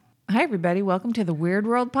Hi, everybody. Welcome to the Weird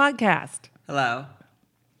World Podcast. Hello.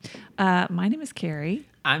 My name is Carrie,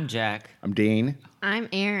 I'm Jack. I'm Dean. I'm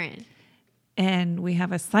Erin. and we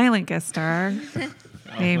have a silent guest star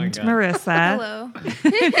named God. Marissa, Hello.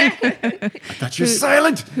 Thought you're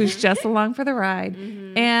silent. who's just along for the ride.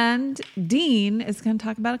 And Dean is going to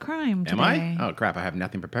talk about a crime today. Am I? Oh, crap. I have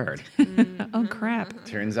nothing prepared. Oh, crap.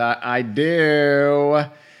 Turns out I do.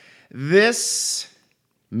 This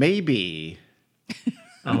may be.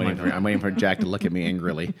 I'm waiting for Jack to look at me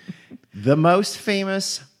angrily. The most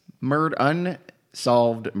famous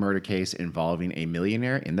unsolved murder case involving a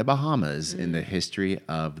millionaire in the Bahamas in the history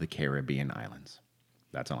of the Caribbean islands.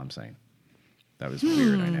 That's all I'm saying. That was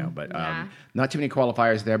weird, I know, but Yeah. not too many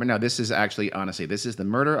qualifiers there. But no, this is actually, honestly, this is the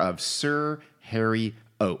murder of Sir Harry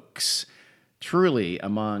Oakes. Truly,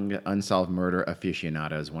 among unsolved murder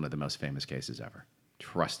aficionados, one of the most famous cases ever.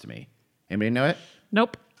 Trust me. Anybody know it?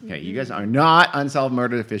 Nope. Okay, you guys are not unsolved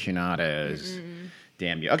murder aficionados.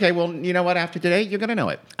 Damn you. Okay, well, you know what? After today, you're going to know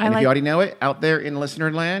it. And if you already know it out there in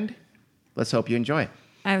listener land, let's hope you enjoy it.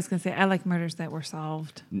 I was going to say, I like murders that were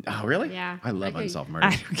solved. Oh, really? Yeah. I love Okay. unsolved I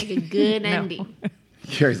murders. don't Like care. a good No. ending.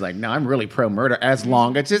 Carrie's like, no, I'm really pro murder as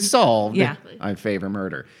long as it's solved. Yeah. I favor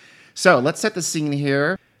murder. So let's set the scene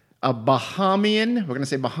here. A Bahamian, we're going to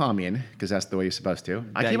say Bahamian because that's the way you're supposed to.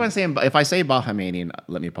 I keep on saying, if I say Bahamian,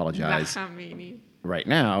 let me apologize right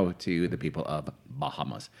now to the people of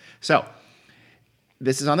Bahamas. So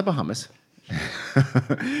this is on the Bahamas,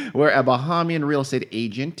 where a Bahamian real estate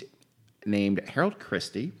agent named Harold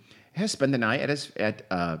Christie has spent the night at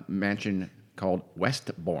a mansion called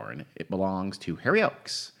Westbourne. It belongs to Harry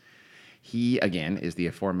Oakes. He, again, is the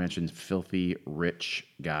aforementioned filthy rich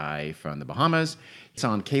guy from the Bahamas. It's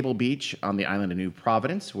on Cable Beach on the island of New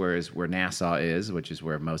Providence, where Nassau is, which is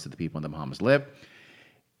where most of the people in the Bahamas live.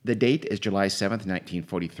 The date is July 7th,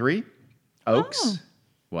 1943. Oakes.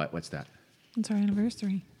 What's that? It's our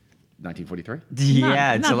anniversary. 1943?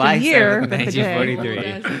 Yeah, not July the year, 7th, but the day.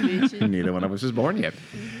 1943. Neither one of us was born yet.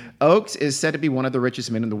 Oakes is said to be one of the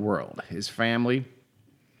richest men in the world. His family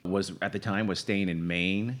was staying in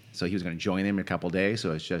Maine, so he was going to join them in a couple of days.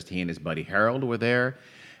 So it's just he and his buddy Harold were there.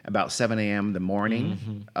 About 7 a.m. the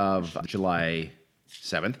morning of July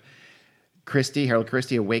 7th, Harold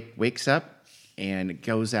Christie wakes up and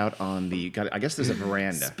goes out on I guess there's a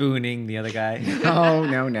veranda. Spooning the other guy. Oh,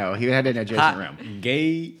 no. He had an adjacent room.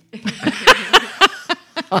 Gay.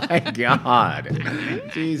 My God.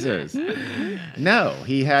 Jesus. No,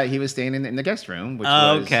 he was staying in the guest room, which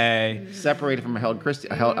was separated from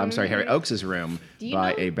Harry Oakes' room you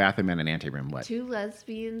by know- a bathroom and an anteroom. What? 2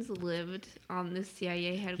 lesbians lived on the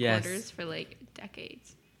CIA headquarters for like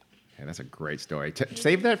decades. Okay, that's a great story.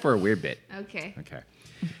 Save that for a weird bit. Okay. Okay.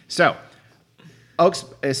 So, Oakes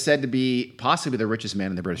is said to be possibly the richest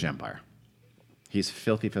man in the British Empire. He's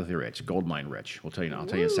filthy, filthy rich, gold mine rich. I'll tell you in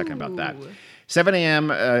a second about that. 7 a.m.,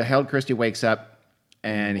 Harold Christie wakes up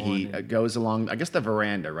and he goes along, I guess the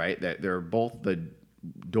veranda, right? They're both the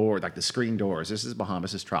door, like the screen doors. This is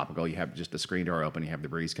Bahamas, it's tropical. You have just the screen door open, you have the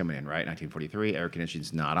breeze coming in, right? 1943, air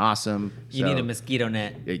conditioning's not awesome. You need a mosquito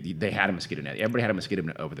net. They had a mosquito net. Everybody had a mosquito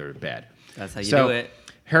net over their bed. That's how you do it.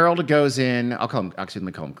 Harold goes in. Let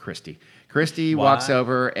me call him Christie. Christie walks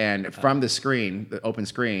over and from the screen, the open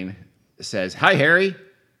screen, says, "Hi, Harry."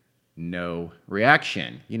 No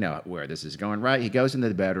reaction. You know where this is going, right? He goes into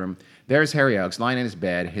the bedroom. There's Harry Oakes lying in his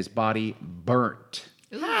bed, his body burnt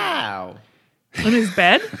How? In his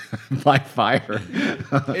bed? by fire.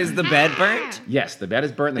 Is the bed burnt? Yes, the bed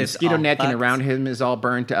is burnt. The It's mosquito all netting fucked. around him is all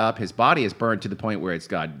burnt up. His body is burnt to the point where it's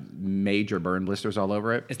got major burn blisters all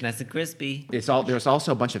over it. It's nice and crispy. There's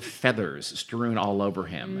also a bunch of feathers strewn all over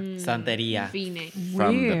him Santeria. Phoenix.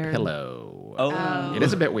 from Weird. the pillow. Oh. It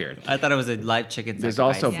is a bit weird. I thought it was a live chicken There's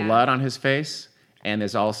sacrifice. also blood on his face, and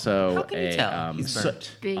there's also How can you tell he's burnt?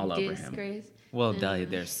 soot Big all over him. disgrace. Well,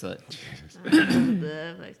 there's soot.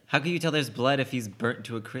 Burnt How can you tell there's blood if he's burnt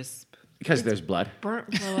to a crisp? Because there's blood. blood.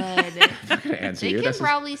 I'm not gonna answer They you. can This is-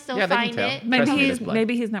 probably still yeah, they can find tell. it. Maybe Trust me, there's blood.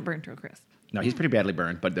 maybe he's not burnt to a crisp. No, he's pretty badly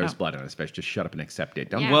burned, but there's Yeah. blood on his face. Just shut up and accept it.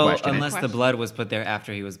 Don't Yeah. Well, question unless it. the blood was put there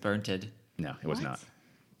after he was burnted. No, it was What? not.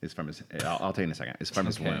 It's from his. I'll tell you in a second. It's from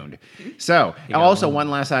his Okay. wound. So, got also a wound. one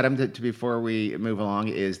last item to before we move along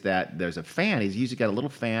is that there's a fan. He's usually got a little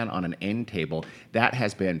fan on an end table that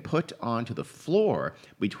has been put onto the floor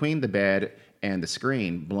between the bed and the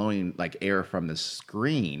screen, blowing like air from the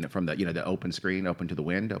screen, from the the open screen, open to the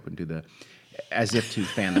wind, as if to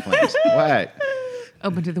fan the flames. What?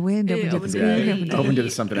 Open to the wind, open to the open to wind, the open to Open to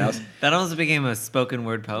something else. That almost became a spoken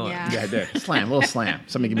word poem. Yeah. Yeah, I did. Slam, little slam.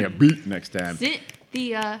 Somebody give me a beat next time.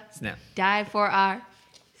 Cynthia Snap. died for our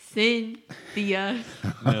Cynthia.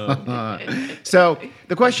 So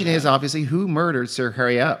the question is obviously who murdered Sir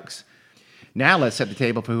Harry Oakes? Now let's set the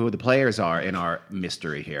table for who the players are in our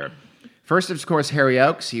mystery here. First, of course, Harry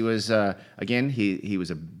Oakes. He was again he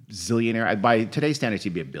was a zillionaire. By today's standards,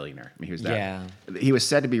 he'd be a billionaire. I mean, he was that. Yeah. He was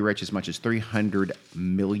said to be rich as much as $300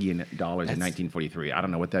 million in 1943. I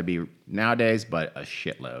don't know what that'd be nowadays, but a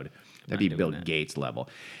shitload. That'd be Bill Gates level.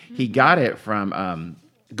 He got it from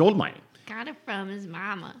gold mining. Got it from his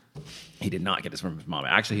mama. He did not get this from his mom.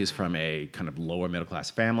 Actually, he's from a kind of lower middle class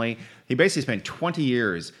family. He basically spent 20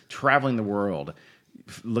 years traveling the world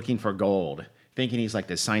looking for gold, thinking he's like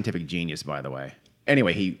this scientific genius, by the way.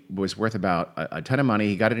 Anyway, he was worth about a ton of money.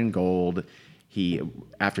 He got it in gold.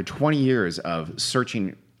 After 20 years of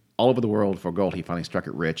searching all over the world for gold, he finally struck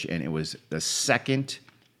it rich, and it was the second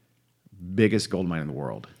biggest gold mine in the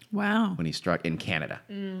world. Wow. When he struck in Canada.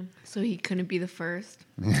 So he couldn't be the first.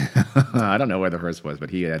 I don't know where the first was, but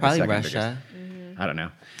he had Probably the second Russia. biggest. I don't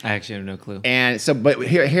know. I actually have no clue. And so, but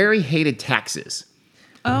Harry hated taxes.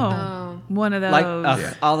 One of those.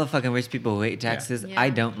 Like all the fucking rich people who hate taxes. Yeah. I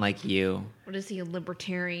don't like you. What is he, a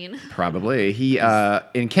libertarian? Probably. He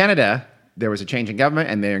in Canada, there was a change in government,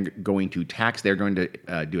 and they're going to tax. They're going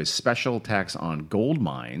to do a special tax on gold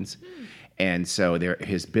mines, and so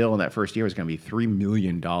his bill in that first year was going to be $3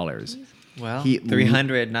 million. Well, He-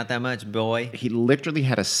 300, not that much, boy. He literally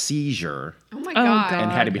had a seizure Oh my Oh, god. God.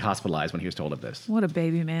 and had to be hospitalized when he was told of this. What a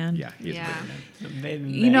baby man. Yeah, he's Yeah. a big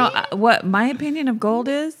man. You know what my opinion of gold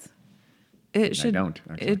is? It should don't,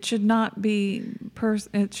 actually. it should not be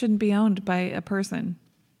it shouldn't be owned by a person.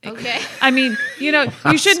 Okay. I mean, you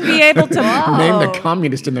shouldn't be able to Name the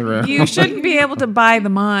communist in the room. you shouldn't be able to buy the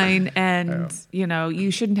mine and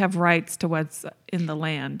you shouldn't have rights to what's in the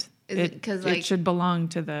land. Is it 'cause, it like, should belong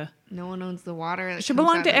to the No one owns the water. it should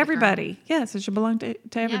belong to everybody. Yes, it should belong to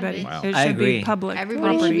everybody. bitch. Wow. It I should agree. be public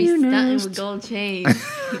Everybody property. should be stunting with gold chains.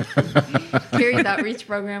 Carrie's outreach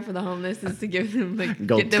program for the homeless is to give them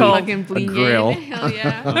Gold get them teeth, fucking a bling. grill. Hell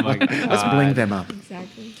yeah. Oh my God. Let's bling them up.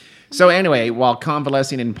 Exactly. So anyway, while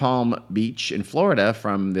convalescing in Palm Beach in Florida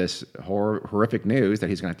from this horrific news that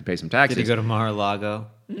he's going to have to pay some taxes, Did he go to Mar-a-Lago?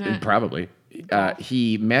 probably,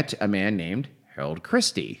 he met a man named Harold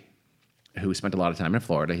Christie, who spent a lot of time in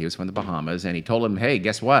Florida. He was from the Bahamas, and he told him, "Hey,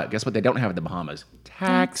 guess what? Guess what they don't have in the Bahamas?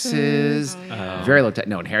 Taxes. Very low tax,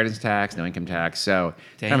 no inheritance tax, no income tax. So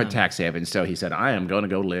kind of a Damn. tax haven. So he said, I am going to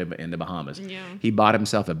go live in the Bahamas. Yeah. He bought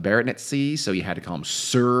himself a baronetcy, so you had to call him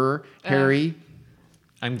Sir Harry.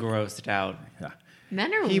 I'm grossed out.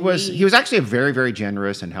 Men are He was actually a very, very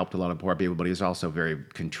generous and helped a lot of poor people, but he was also very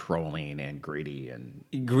controlling and greedy and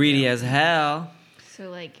Greedy as hell. So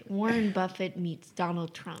like Warren Buffett meets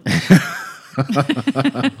Donald Trump.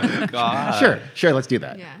 God. sure, let's do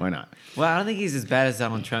that. Yeah. Why not? Well, I don't think he's as bad as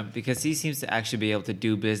Donald Trump because he seems to actually be able to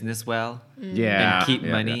do business well Yeah. and keep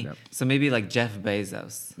Yeah, money. yeah, So maybe like Jeff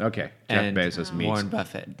Bezos Okay. Jeff and Bezos meets. Warren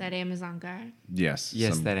Buffett. That Amazon guy. Yes.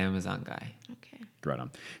 Yes, some- that Amazon guy. Okay. Right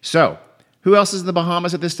on. So, who else is in the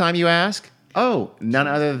Bahamas at this time, you ask? Oh, none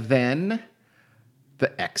other than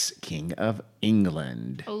the ex-king of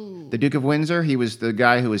England. Oh. The Duke of Windsor, he was the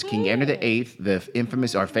guy who was King Henry VIII, the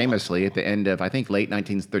infamous, or famously, at the end of, I think, late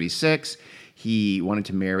 1936, he wanted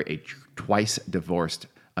to marry a twice divorced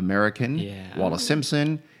American, Yeah. Wallace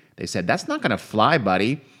Simpson. They said, that's not going to fly,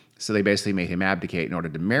 buddy. So they basically made him abdicate in order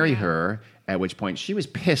to marry her, at which point she was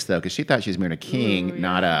pissed, though, because she thought she was marrying a king,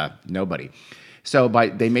 not a nobody. So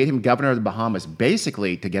they made him governor of the Bahamas,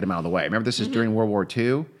 basically to get him out of the way. Remember, this is during World War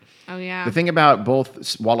II? Oh yeah. The thing about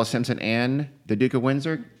both Wallace Simpson and the Duke of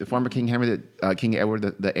Windsor, the former King King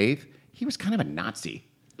Edward VIII, he was kind of a Nazi.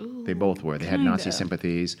 They both were. They had Nazi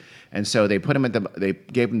sympathies, and so they put him they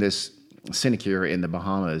gave him this sinecure in the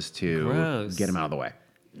Bahamas to Gross. get him out of the way.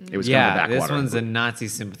 It was kind of a Yeah, backwater. this one's a Nazi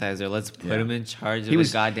sympathizer. Let's put him in charge of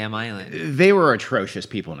was- the goddamn island. They were atrocious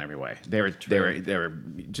people in every way. They were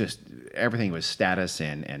just everything was status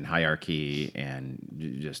and hierarchy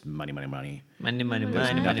and just money. Money, money, There's money,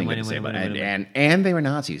 nothing money, good money, to say money, about money, it. money. And they were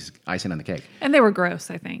Nazis, icing on the cake. And they were gross,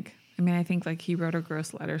 I think. I mean, I think like he wrote her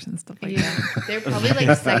gross letters and stuff like that. Yeah. They're probably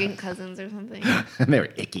like second cousins or something. And they were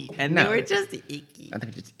icky. And No, they were just icky. I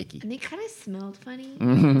think it's just icky. And they kind of smelled funny.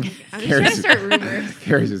 I'm just trying to start rumors.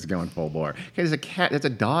 Carrie's just going full bore. Okay, there's a cat. There's a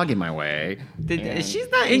dog in my way. She's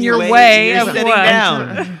not In your way You're of sitting what?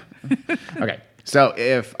 down. Okay, so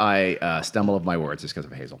if I stumble over my words, it's because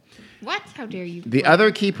of Hazel. What? How dare you? The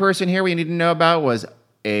other key person here we need to know about was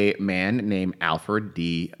a man named Alfred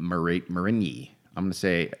de Marigny. I'm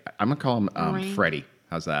gonna call him Marigny. Freddie.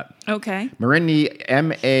 How's that? Okay. Marigny,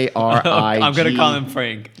 M-A-R-I-G. I'm going to call him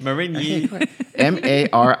Frank. Marigny.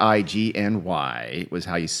 M-A-R-I-G-N-Y was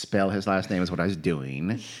how you spell his last name, is what I was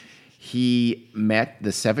doing. He met the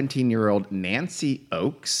 17-year-old Nancy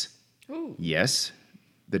Oakes. Ooh. Yes,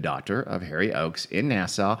 the daughter of Harry Oakes in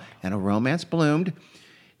Nassau, and a romance bloomed.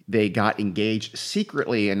 They got engaged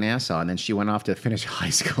secretly in Nassau, and then she went off to finish high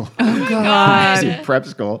school. Oh, God. to prep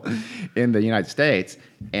school in the United States,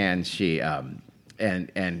 and she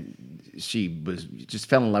and she was just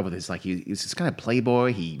fell in love with his, like, he was this kind of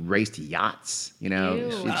playboy. He raced yachts, you know.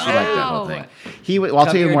 Ew. She liked that whole thing. Well, I'll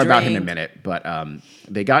tell you Cover more your about him in a drink. minute. But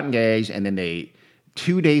they got engaged, and then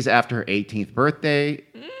 2 days after her 18th birthday,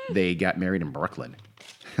 they got married in Brooklyn.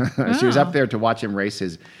 She was up there to watch him race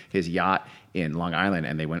his yacht in Long Island,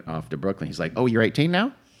 and they went off to Brooklyn. He's like, "Oh, you're 18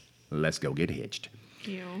 now? Let's go get hitched."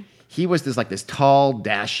 Ew. He was this tall,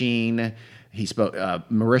 dashing. He spoke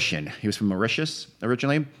Mauritian. He was from Mauritius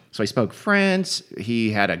originally, so he spoke French.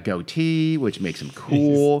 He had a goatee, which makes him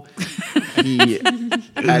cool.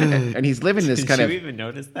 And he's living this Did kind you of even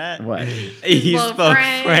notice that? what? He Well, spoke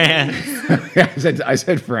French. France. I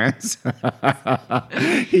said France.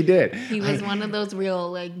 He did. He was one of those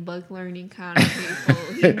real like book learning kind of people.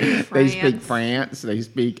 He knew They speak France. France. They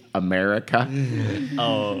speak America.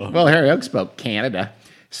 Oh. Well, Harry Oakes spoke Canada.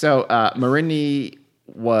 So Marigny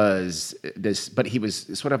was this, but he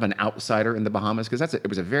was sort of an outsider in the Bahamas because it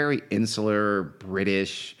was a very insular,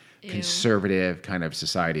 British, conservative kind of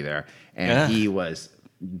society there, and he was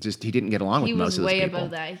he didn't get along with He most was of those way people.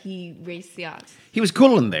 above that. He raced yachts. He was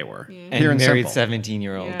cooler than they were. And Pure and married simple.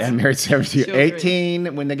 17-year-olds. Yeah. And married 17, Children.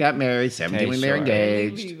 18 when they got married, 17 Okay, when they were sure.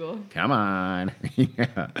 engaged. Illegal. Come on.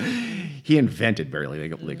 Yeah. He invented barely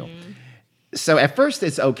legal. So at first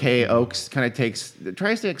it's okay. Oakes kind of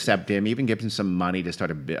tries to accept him, even gives him some money to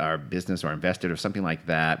start a business or invest it or something like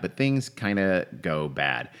that. But things kind of go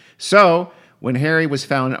bad. So when Harry was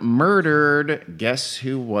found murdered, guess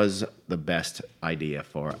who was the best idea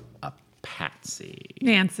for a patsy?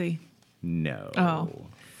 Nancy. No. Oh.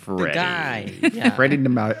 Freddie. guy. Yeah. Freddie de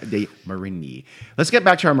Marigny. Let's get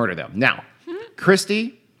back to our murder, though. Now,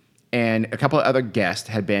 Christy and a couple of other guests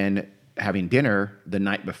had been having dinner the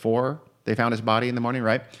night before they found his body in the morning,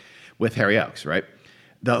 right? With Harry Oakes, right?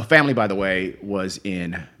 The family, by the way, was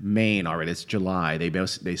in Maine already. It's July.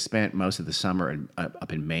 They spent most of the summer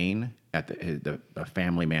up in Maine at the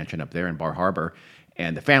family mansion up there in Bar Harbor.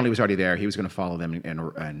 And the family was already there. He was going to follow them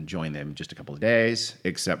and join them just a couple of days,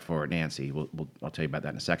 except for Nancy. I'll tell you about that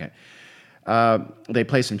in a second. They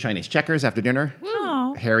played some Chinese checkers after dinner.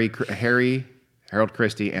 Oh. Harold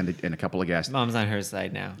Christie, and a couple of guests. Mom's on her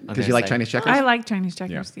side now. Because you like Chinese checkers? I like Chinese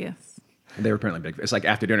checkers, yes. They were apparently big. It's like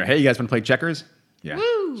after dinner. Hey, you guys want to play checkers? Yeah,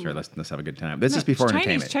 Woo. sure. Let's have a good time. This is before Chinese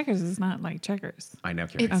entertainment. checkers is not like checkers. I know,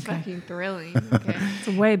 Carrie. It's Okay. fucking thrilling. Okay. It's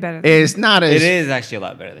way better. It's not as. It is actually a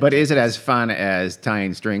lot better than But is it as fun as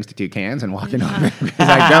tying strings to two cans and walking on them? Because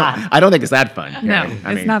I don't think it's that fun. No,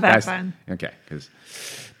 Carrie. it's not that that's- fun. Okay, because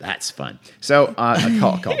that's fun. So a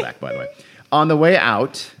call back, by the way. On the way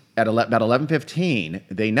out at about 11:15,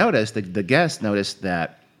 the guests noticed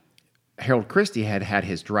that Harold Christie had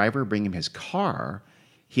his driver bring him his car.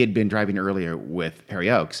 He had been driving earlier with Harry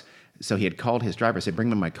Oakes, so he had called his driver, said, "Bring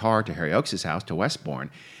me my car to Harry Oakes' house, to Westbourne."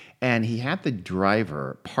 And he had the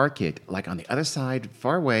driver park it like on the other side,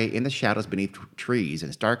 far away in the shadows beneath trees, and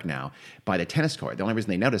it's dark now, by the tennis court. The only reason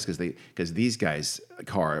they noticed because these guys'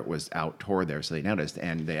 car was out toward there, so they noticed,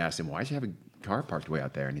 and they asked him, "Why did you have a car parked way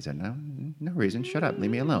out there?" And he said, No reason. Shut up.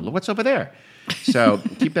 Leave me alone. Look what's over there." So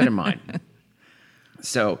keep that in mind.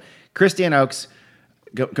 So Christie and Oakes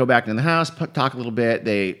go back in the house, talk a little bit.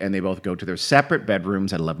 They both go to their separate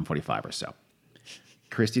bedrooms at 11:45 or so.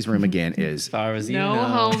 Christie's room again as far as you No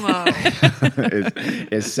know. homo.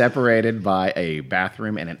 is separated by a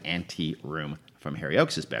bathroom and an ante room from Harry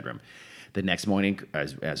Oakes' bedroom. The next morning,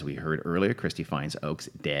 as we heard earlier, Christie finds Oakes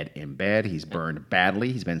dead in bed. He's burned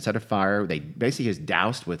badly. He's been set afire. They basically is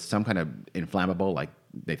doused with some kind of inflammable, like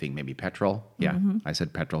they think maybe petrol. Yeah, I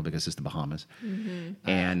said petrol because it's the Bahamas.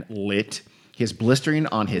 And lit. His blistering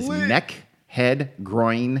on his neck, head,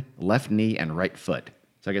 groin, left knee, and right foot.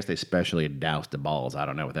 So I guess they specially doused the balls. I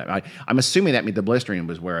don't know what that. I'm assuming that means the blistering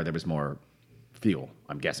was where there was more fuel.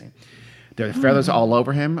 I'm guessing. The feathers all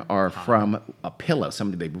over him are from a pillow.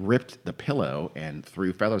 They ripped the pillow and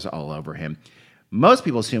threw feathers all over him. Most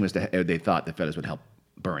people assume they thought the feathers would help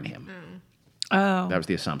burn him. Oh. That was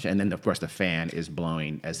the assumption. And then, of course, the fan is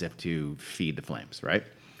blowing as if to feed the flames, right?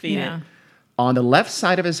 Feed Yeah. it. On the left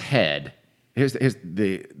side of his head, here's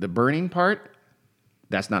the burning part.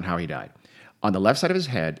 That's not how he died. On the left side of his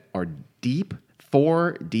head are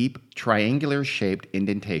four deep triangular-shaped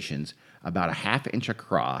indentations about a half inch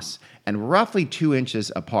across and roughly 2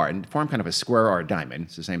 inches apart and form kind of a square or a diamond.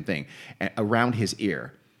 It's the same thing around his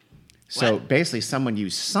ear. So basically, someone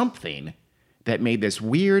used something that made this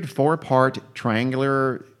weird 4-part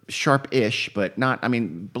triangular, sharp-ish, but not, I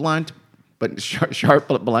mean, blunt, but sharp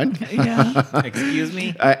but blunt. Yeah. Excuse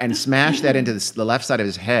me? And smashed that into the left side of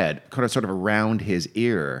his head, kind of sort of around his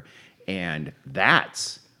ear. And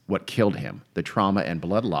that's what killed him. The trauma and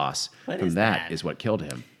blood loss from is that that? is what killed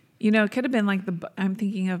him. It could have been like I'm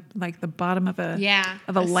thinking of like the bottom of a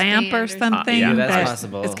a lamp stand or or something. Yeah, that's that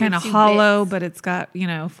possible. It's kind of Two hollow, bits. but it's got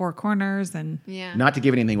 4 corners and Yeah. Not to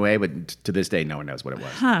give anything away, but to this day, no one knows what it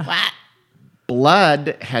was. What?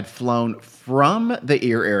 Blood had flown from the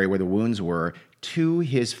ear area where the wounds were to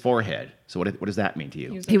his forehead. So what does that mean to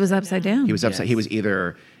you? he was upside down. He was upside. Yes. He was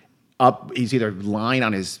either up. He's either lying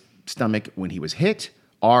on his stomach when he was hit,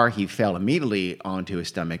 or he fell immediately onto his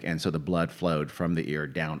stomach, and so the blood flowed from the ear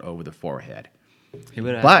down over the forehead. He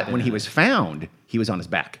would've But been when he a- was found, he was on his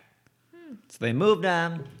back, So they moved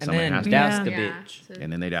him and Someone then has to- doused the Yeah. bitch. So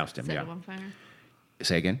and then they doused him. set Yeah. him on fire.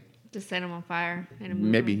 Say again. Just set him on fire. And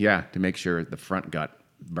Maybe, yeah, to make sure the front got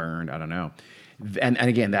burned. I don't know. And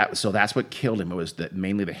again, that's what killed him. It was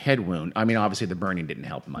mainly the head wound. I mean, obviously the burning didn't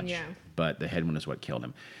help much, Yeah. but the head wound is what killed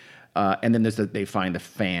him. And then they find the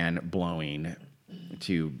fan blowing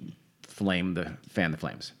to fan the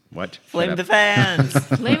flames. What? Flame Shut the up. fans.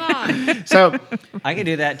 Flame on. So I could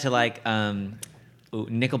do that to like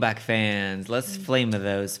Nickelback fans. Let's flame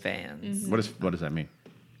those fans. what does that mean?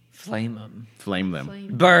 Flame them. Flame them.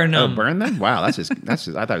 Flame. Burn Oh, them. burn them? Wow, that's just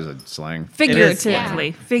I thought it was a slang.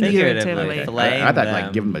 Figuratively. Figuratively. Flame I thought like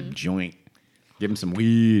them. give them a joint. Give him some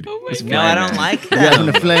weed. Just No, flame I don't it. like You guys want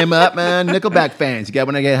that. to flame up, man? Nickelback fans. You guys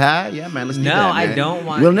want to get high? Yeah, man. Let's do No, that, I man. don't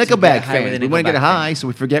want We're to Nickelback get high with fans. a We want to get Nickelback high, fan. so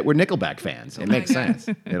we forget we're Nickelback fans. It makes sense.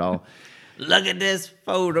 It all. Look at this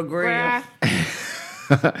photograph.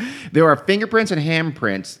 There are fingerprints and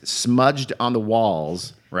handprints smudged on the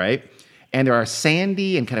walls, right? And there are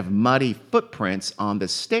sandy and kind of muddy footprints on the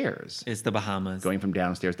stairs It's the Bahamas. going from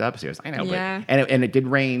downstairs to upstairs. I know, Yeah. but and it did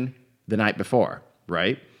rain the night before,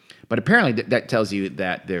 right? But apparently that tells you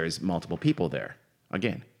that there's multiple people there.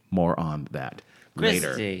 Again, more on that later.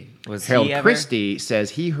 Christy. Was Harold he ever? Christie says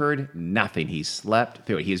he heard nothing. He slept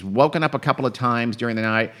through it. He's woken up a couple of times during the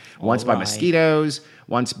night, once by right. mosquitoes,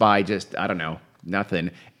 once by just, I don't know, nothing.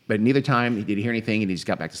 But neither time did he hear anything, and he just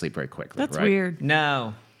got back to sleep very quickly. That's right? weird.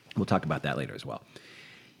 No. We'll talk about that later as well.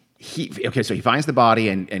 So he finds the body,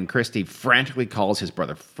 and Christie frantically calls his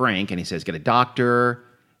brother Frank, and he says, get a doctor,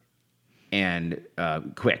 and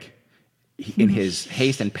quick. In his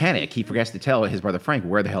haste and panic, he forgets to tell his brother Frank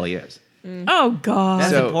where the hell he is. Oh God.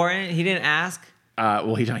 That's So- important. He didn't ask.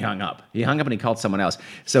 Well, he hung up. He hung up and he called someone else.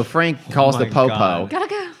 So Frank calls the my popo God. Gotta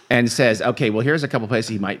go. and says, okay, well, here's a couple places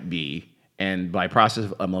he might be. And by process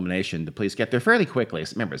of elimination, the police get there fairly quickly.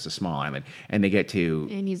 Remember, it's a small island. And they get to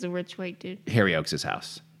And he's a rich white dude. Harry Oakes'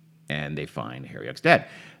 house. And they find Harry Oakes dead.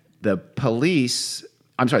 The police,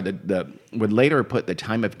 I'm sorry, would later put the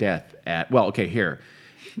time of death at, well, okay, here.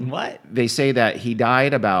 What? They say that he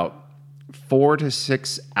died about 4 to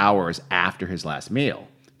 6 hours after his last meal.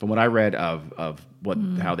 From what I read of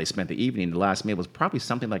how they spent the evening, the last meal was probably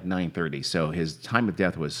something like 9:30. So his time of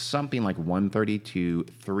death was something like 1:30 to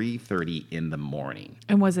 3:30 in the morning.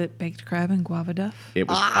 And was it baked crab and guava duff? It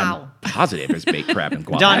was I'm positive it was baked crab and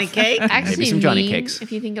guava. Johnny Cake? Actually, some Johnny mean, cakes.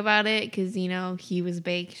 if you think about it, because he was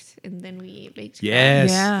baked and then we ate baked. crab. Yes,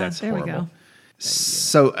 Yeah, that's there we horrible. go.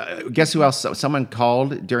 So guess who else? Someone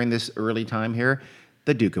called during this early time here.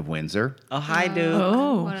 The Duke of Windsor. Oh, hi, dude.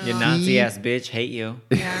 Oh. What a You lot. Nazi ass bitch. Hate you.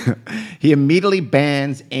 Yeah. He immediately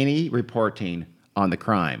bans any reporting on the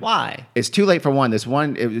crime. Why? It's too late for one.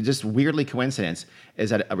 It was just weirdly coincidence, is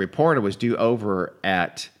that a reporter was due over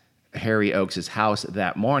at Harry Oakes' house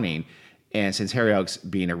that morning. And since Harry Oakes,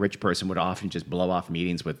 being a rich person, would often just blow off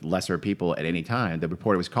meetings with lesser people at any time, the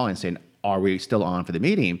reporter was calling saying, are we still on for the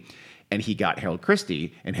meeting? And he got Harold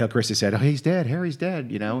Christie, and Harold Christie said, oh, he's dead, Harry's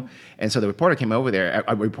dead, And so the reporter came over there.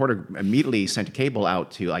 A reporter immediately sent a cable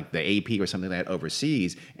out to like the AP or something like that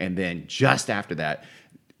overseas. And then just after that,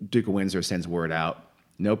 Duke of Windsor sends word out,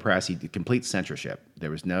 no press, he did complete censorship.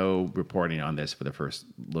 There was no reporting on this for the first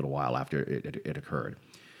little while after it occurred.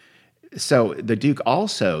 So the Duke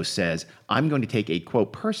also says, I'm going to take a,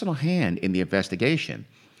 quote, personal hand in the investigation.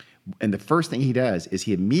 And the first thing he does is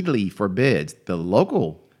he immediately forbids the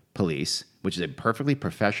local police, which is a perfectly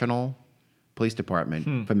professional police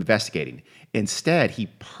department, from investigating. Instead, he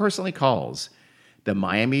personally calls the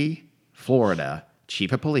Miami, Florida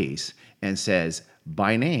chief of police and says,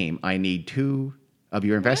 by name, I need 2 of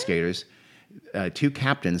your investigators two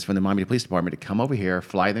captains from the Miami Police Department to come over here,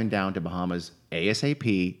 fly them down to Bahamas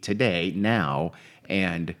ASAP today, now,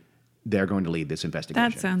 and they're going to lead this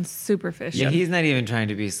investigation. That sounds super fishy. Yeah, he's not even trying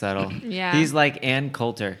to be subtle. Yeah. He's like Ann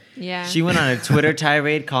Coulter. Yeah. She went on a Twitter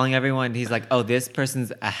tirade calling everyone. He's like, oh, this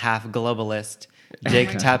person's a half globalist. Jake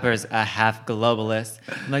Tapper's a half globalist.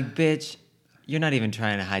 I'm like, bitch, you're not even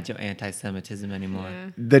trying to hide your anti-Semitism anymore. Yeah.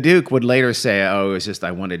 The Duke would later say, "Oh, it's just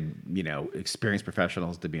I wanted, experienced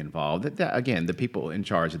professionals to be involved." Again, the people in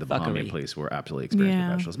charge of the Bahamian police were absolutely experienced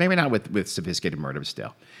professionals. Maybe not with sophisticated murder, but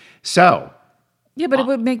still. So, Yeah, but it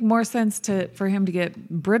would make more sense for him to get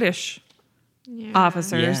British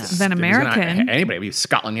officers Yeah. than American. Anybody,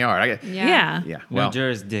 Scotland Yard. Yeah. Yeah. No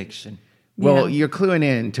jurisdiction. Well, Yeah. you're cluing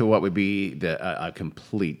in to what would be a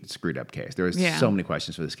complete screwed up case. There was Yeah. so many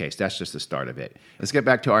questions for this case. That's just the start of it. Let's get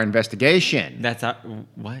back to our investigation. That's our,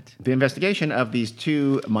 what? The investigation of these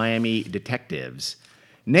two Miami detectives,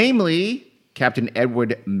 namely Captain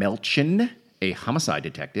Edward Melchin, a homicide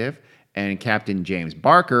detective, and Captain James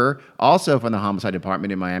Barker, also from the homicide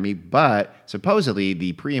department in Miami, but supposedly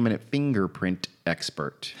the preeminent fingerprint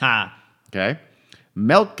expert. Ha. Okay?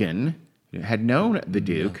 Melkin had known the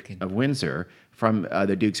Duke of Windsor from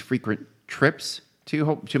the Duke's frequent trips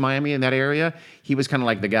to Miami in that area. He was kind of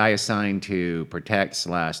like the guy assigned to protect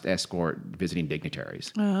 / escort visiting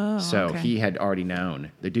dignitaries. Oh, so okay. he had already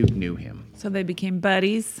known. The Duke knew him. So they became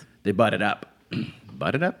buddies. They butted up.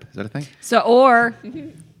 Butted up? Is that a thing? So, or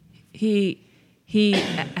he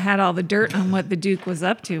had all the dirt on what the Duke was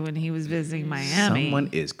up to when he was visiting Miami. Someone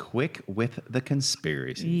is quick with the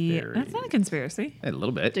conspiracy Yeah, theory. that's not a conspiracy. A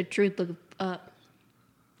little bit. The truth look up.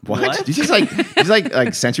 What? Did you just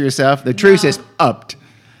like censor yourself? The truth is upped.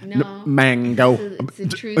 No. Mango. It's the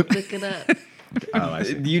truth. Look it up. Oh, I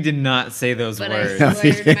see. You did not say those But words. I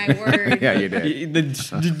slurred my word. Yeah, you did.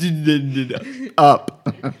 The- Up.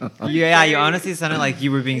 yeah, you honestly sounded like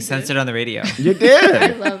you were being censored on the radio. You I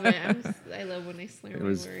did. love it. I love when I slur It my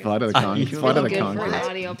was words. flood of the con. It's Flood of Really the good for an concrete.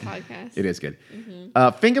 audio podcast. It is good.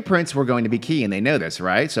 Fingerprints were going to be key, and they know this,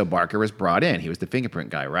 right? So Barker was brought in. He was the fingerprint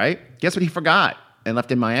guy, right? Guess what he forgot and left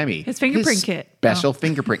in Miami? His fingerprint kit. Special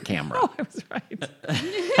fingerprint camera. Oh, I was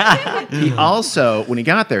right. He also, when he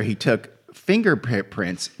got there, he took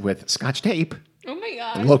fingerprints with Scotch tape, Oh my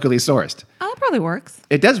god. locally sourced. Oh, that probably works.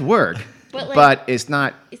 It does work, But, but it's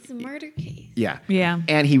not. It's a murder case. Yeah. Yeah.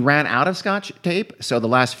 And he ran out of Scotch tape, so the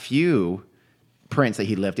last few prints that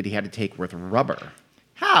he lifted, he had to take with rubber.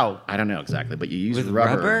 How? I don't know exactly, but you use With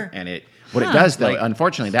rubber, rubber? and what it does though, Like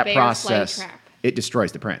unfortunately, that spare process slide trap. it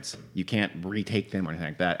destroys the prints. You can't retake them or anything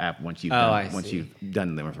like that once you've I once see. you've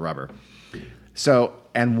done them with rubber. So,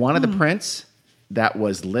 and one of the prints that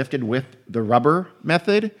was lifted with the rubber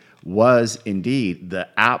method was indeed the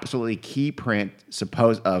absolutely key print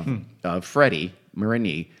of Freddie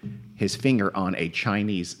Marini, his finger on a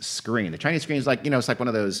Chinese screen. The Chinese screen is like, it's like one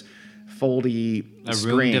of those foldy A room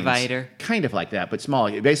screens. divider? Kind of like that, but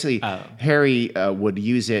small. Basically, Harry would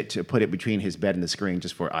use it to put it between his bed and the screen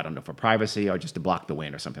just for, I don't know, for privacy or just to block the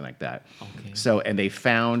wind or something like that. Okay. So, and they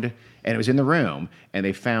found, and it was in the room, and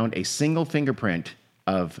they found a single fingerprint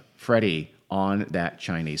of Freddie on that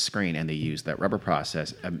Chinese screen, and they used that rubber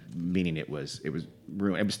process, meaning it was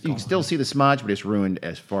ruined. You can still see the smudge, but it's ruined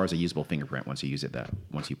as far as a usable fingerprint once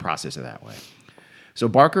you process it that way. So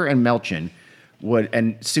Barker and Melchin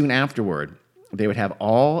and soon afterward, they would have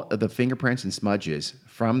all of the fingerprints and smudges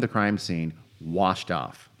from the crime scene washed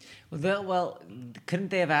off. Well, couldn't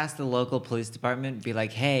they have asked the local police department, be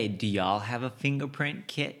like, hey, do y'all have a fingerprint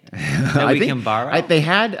kit that we can borrow?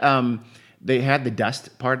 They had the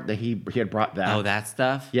dust part that he had brought that. Oh, that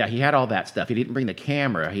stuff? Yeah, he had all that stuff. He didn't bring the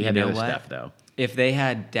camera. He had the know other what? stuff though. If they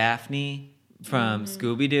had Daphne from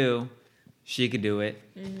Scooby-Doo, she could do it.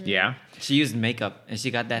 Yeah. She used makeup, and she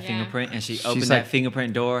got that Yeah. fingerprint, and she opened like- that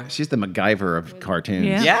fingerprint door. She's the MacGyver of cartoons.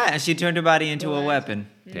 Yeah. Yeah, and she turned her body into a weapon.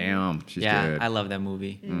 Damn, she's Yeah, good. I love that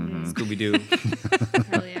movie. Mm-hmm. Scooby-Doo.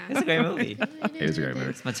 Hell yeah. It's a great movie. It is a great movie.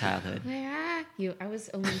 It's my childhood. Where are you? I was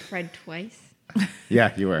only Fred twice.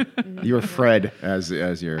 Yeah, you were. You were Fred as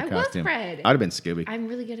your I was costume. Fred. I'd have been Scooby. I'm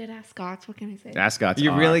really good at ascots. What can I say? Ascots.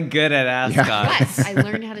 You're are- really good at ascot. Yes, I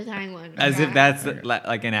learned how to tie one. As if that's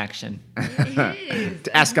like an action. It is.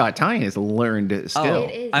 Ascot tying is a learned skill.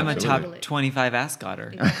 It is. I'm a Absolutely. top 25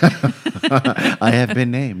 ascotter. I have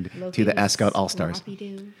been named to Located the Ascot All Stars.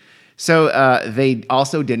 sloppy-doo. So they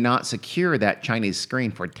also did not secure that Chinese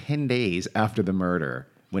screen for 10 days after the murder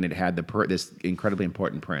when it had this incredibly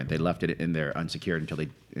important print. They left it in there unsecured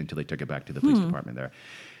until they took it back to the police department there.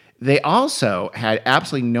 They also had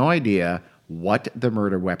absolutely no idea what the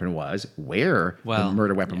murder weapon was, where the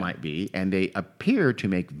murder weapon might be, and they appear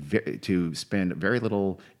to to spend very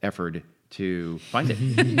little effort to find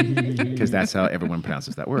it because that's how everyone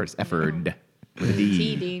pronounces that word. It's Efford with a D.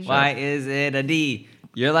 T, Dean. Why is it a D?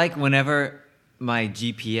 You're like whenever my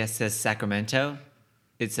GPS says Sacramento,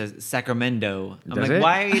 it says Sacramento. I'm Does like, it?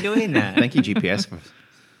 why are you doing that? Thank you, GPS, for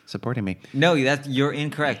supporting me. No, you're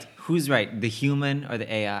incorrect. Who's right, the human or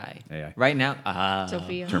the AI? AI. Right now,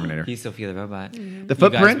 Sophia. Terminator. He's Sophia the robot. The You guys,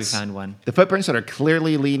 footprints. we found one. The footprints that are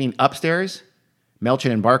clearly leading upstairs.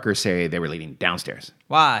 Melchin and Barker say they were leading downstairs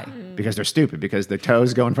Why? because they're stupid. Because their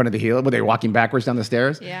toes go in front of the heel. When they're walking backwards down the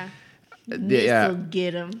stairs. Yeah. Yeah.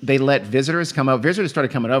 Get him. They let visitors come over. Visitors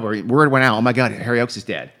started coming over. Word went out. Oh my God, Harry Oakes is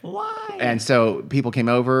dead. Why? And so people came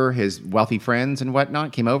over. His wealthy friends and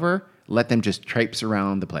whatnot came over. Let them just traipse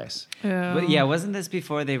around the place. But yeah, wasn't this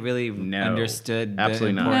before they really No, understood the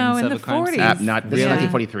absolutely not. importance No, in of the a crime 40s. scene? Not this is Yeah.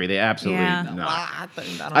 1943. They absolutely Yeah. not. I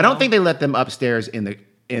I don't think they let them upstairs in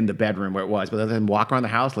the bedroom where it was, but let them walk around the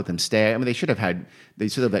house, let them stay. I mean, they should have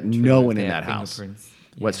let no one They in have that house fingerprints.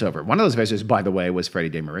 whatsoever. One of those visitors, by the way, was Freddie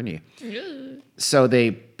De Marigny. So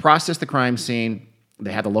they processed the crime scene.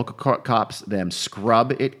 They had the local cops them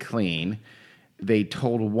scrub it clean. They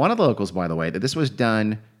told one of the locals, by the way, that this was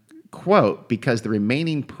done, quote, because the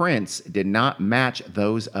remaining prints did not match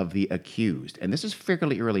those of the accused. And this is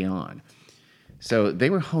fairly early on. So they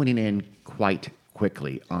were honing in quite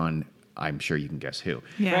quickly on, I'm sure you can guess who.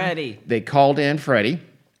 Yeah. Freddie. They called in Freddie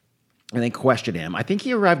and they questioned him. I think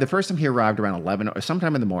he arrived, the first time he arrived around 11 or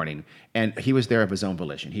sometime in the morning, and he was there of his own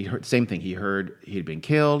volition. He heard, same thing, he heard he had been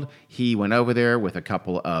killed. He went over there with a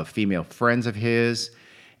couple of female friends of his,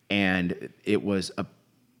 and it was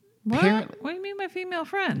What? apparently What do you mean by female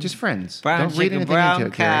friend? just friends. Brown Don't read chicken, anything brown into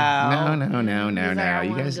it, Carrie. cow. No. He's like, I You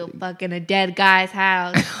want guys. to go fuck in a dead guy's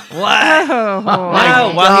house. What? Oh. Wow, my while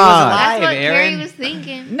he was God. That's alive, what Carrie Aaron. was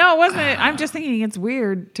thinking. No, it wasn't. I'm just thinking it's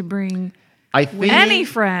weird to bring I think any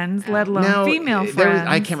friends, let alone female there friends.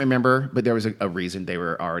 I can't remember, but there was a reason they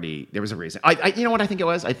were already. There was a reason. You know what I think it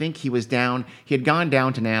was? I think he was down. He had gone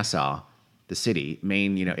down to Nassau, the city,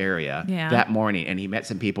 main area, Yeah. that morning, and he met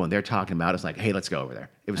some people, and they're talking about. It's like, hey, let's go over there.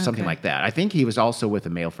 It was something Okay. like that. I think he was also with a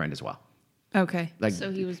male friend as well. Okay. Like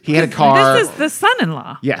So he was- had a car. This is the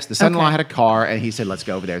son-in-law. Yes, the son-in-law Okay. had a car, and he said, let's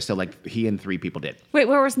go over there. So like he and 3 people did. Wait,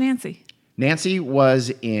 where was Nancy? Nancy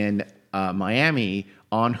was in Miami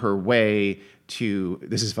on her way to,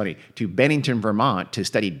 this is funny, to Bennington, Vermont to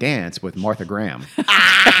study dance with Martha Graham.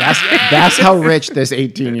 That's how rich this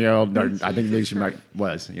 18-year-old, I think maybe she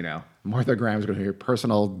was. Martha Graham's going to be her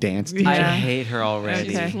personal dance teacher. I Yeah. hate her already.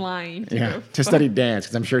 Okay. She's flying. Yeah, to study dance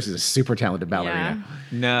because I'm sure she's a super talented ballerina.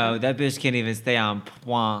 No, that bitch can't even stay on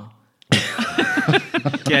point.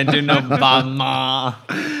 Can't do no bama.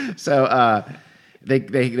 So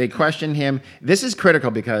they questioned him. This is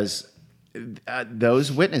critical because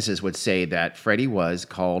those witnesses would say that Freddie was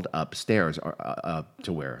called upstairs or up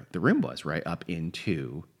to where the room was, right up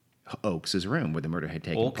into Oakes' room where the murder had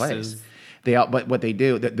taken place. Oakes's. But what they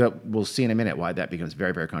do, we'll see in a minute why that becomes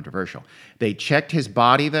very, very controversial. They checked his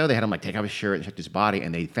body, though. They had him take off his shirt and checked his body,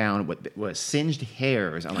 and they found what was singed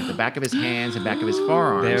hairs on the back of his hands and back of his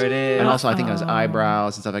forearms. There it is. And also, I think on his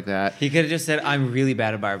eyebrows and stuff like that. He could have just said, I'm really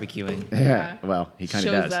bad at barbecuing. Yeah, well, he kind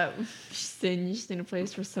of Shows does. up singed in a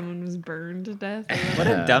place where someone was burned to death. What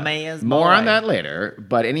a dumbass. More boy. on that later.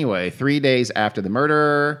 But anyway, 3 days after the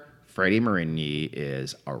murder, Freddie Marigny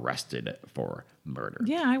is arrested for murder.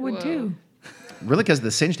 Yeah, I would Whoa. too. Really, because of the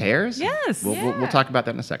singed hairs? Yes. We'll talk about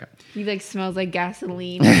that in a second. He smells like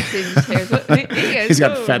gasoline. Singed hairs. What- hey, guys, He's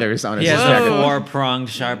got whoa. feathers on He his has neck. a 4-pronged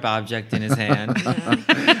sharp object in his hand.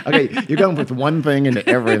 Okay, you're going with one thing into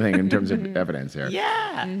everything in terms of evidence here.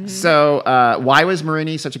 Yeah. So, why was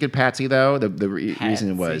Marigny such a good patsy, though? The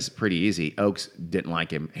reason was Patsy. pretty easy. Oakes didn't like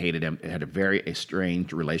him, hated him, had a very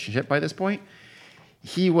estranged relationship by this point.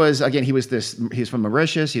 He's from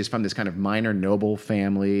Mauritius. He's from this kind of minor noble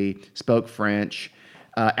family, spoke French.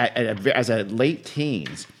 As a late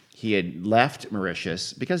teens, he had left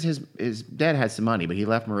Mauritius because his dad had some money, but he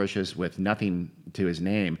left Mauritius with nothing to his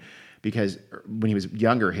name because when he was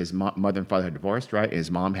younger, his mother and father had divorced, right? His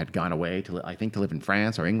mom had gone away to live in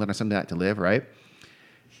France or England or something like that to live, right?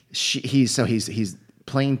 He's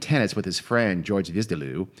playing tennis with his friend George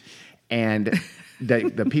Visdelou, and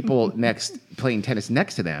the people playing tennis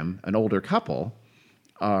next to them, an older couple,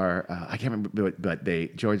 are I can't remember, but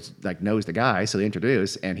George knows the guy, so they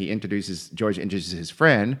introduce, and George introduces his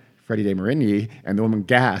friend Freddie De Marigny, and the woman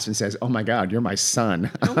gasps and says, "Oh my God, you're my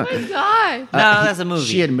son." Oh my god. No, that's a movie.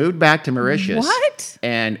 She had moved back to Mauritius. What?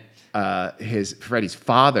 And Freddie's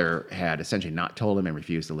father had essentially not told him and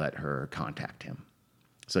refused to let her contact him.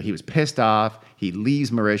 So he was pissed off. He leaves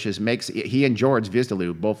Mauritius. He and George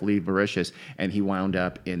Visdelou both leave Mauritius, and he wound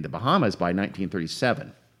up in the Bahamas by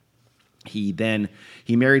 1937. He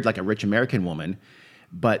married like a rich American woman,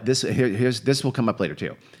 but this will come up later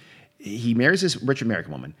too. He marries this rich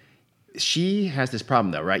American woman. She has this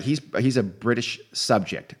problem though, right? He's a British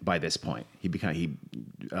subject by this point. He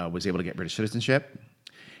was able to get British citizenship,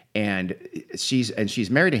 and she's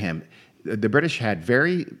married to him. The British had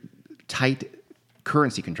very tight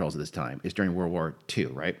currency controls at this time. It's during World War II,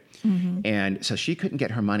 right? Mm-hmm. And so she couldn't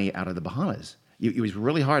get her money out of the Bahamas. It was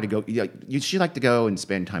really hard to go. She liked to go and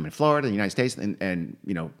spend time in Florida, the United States, and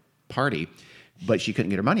party, but she couldn't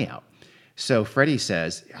get her money out. So Freddie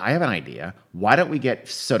says, I have an idea. Why don't we get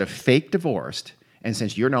sort of fake divorced? And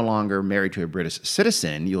since you're no longer married to a British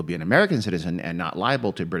citizen, you'll be an American citizen and not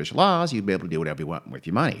liable to British laws. You'll be able to do whatever you want with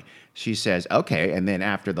your money. She says, okay. And then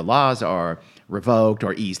after the laws are revoked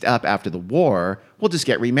or eased up after the war, we'll just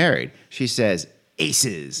get remarried. She says,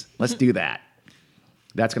 aces. Let's do that.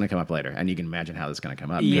 That's going to come up later. And you can imagine how this is going to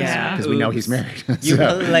come up. Yeah. Because we know he's married. You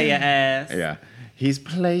play your ass. Yeah. He's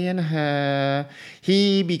playing her.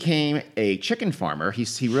 He became a chicken farmer.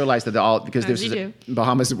 He realized that because there's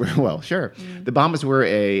Bahamas. Well, sure. Mm. The Bahamas were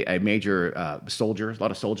a major soldiers. A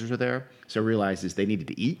lot of soldiers were there. So he realizes they needed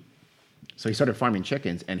to eat. So he started farming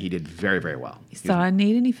chickens, and he did very, very well. He saw a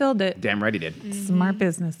need and he filled it. Damn right he did. Mm-hmm. Smart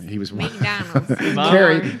business. He was McDonald's.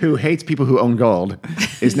 Carrie, who hates people who own gold,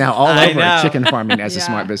 is now all over chicken farming as a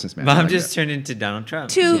smart businessman. Mom just turned into Donald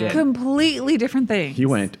Trump. Two completely different things. He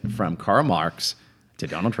went from Karl Marx to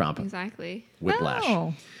Donald Trump. Exactly. Whiplash.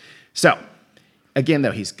 Oh. So, again,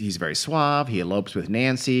 though, he's very suave. He elopes with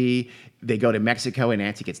Nancy. They go to Mexico, and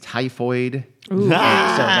Nancy gets typhoid. So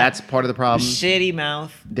that's part of the problem. Shitty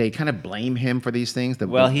mouth. They kind of blame him for these things.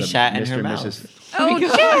 He shot in her mouth. Oh,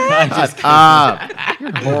 You're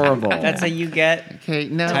horrible. That's how you get. Okay,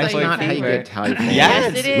 no, typhoid that's not how you fever. get typhoid.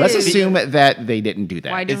 Yes, it is. Let's assume that they didn't do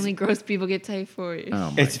that. Why do only gross people get typhoid?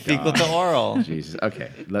 Oh my It's fecal to oral. Jesus.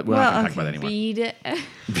 Okay. We're not going to talk about that anymore. B to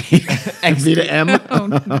V to M? Oh,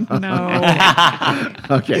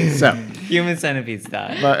 no. Okay, so. Human centipede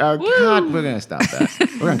style. But God, we're going to stop that.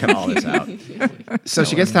 We're going to cut all this out. So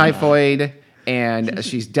she gets typhoid, and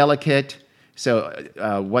she's delicate. So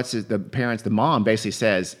the mom basically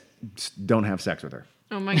says, don't have sex with her.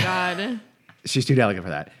 Oh my God. She's too delicate for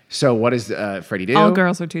that. So what does Freddie do? All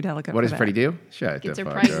girls are too delicate. What does Freddie do? Shut Gets the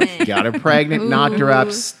her fuck up. pregnant. Got her pregnant, knocked her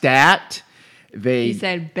up, stat. He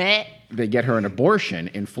said, bet. They get her an abortion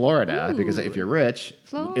in Florida because if you're rich,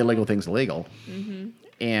 illegal things illegal. Mm-hmm.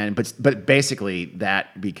 But basically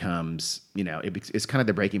that becomes, it's kind of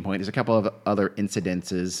the breaking point. There's a couple of other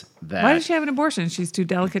incidences that. Why did she have an abortion? She's too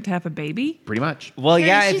delicate to have a baby? Pretty much. Well,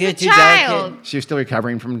 yeah, She's if you're a too child. delicate. She was still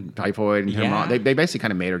recovering from typhoid, and her mom. They basically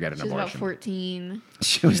kind of made her get an She was about abortion. 14.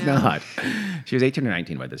 She was not. She was 18 or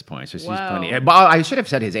 19 by this point, so she's Whoa. plenty. But I should have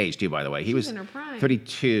said his age too, by the way. He was in her prime.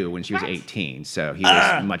 32 when she was 18, so he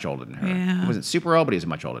was much older than her. Yeah. He wasn't super old, but he was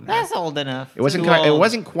much older than her. That's old enough. It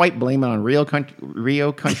wasn't quite blaming on Rio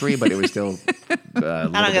Country, but it was still. I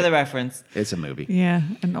don't get the reference. It's a movie. Yeah,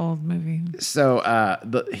 an old movie. So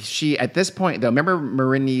she at this point though, remember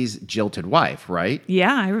Marini's jilted wife, right?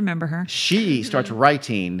 Yeah, I remember her. She starts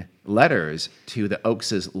writing letters to the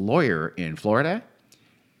Oaks' lawyer in Florida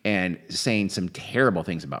and saying some terrible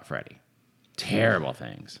things about Freddie. Terrible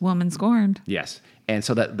things. Woman scorned. Yes. And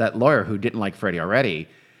so that lawyer who didn't like Freddie already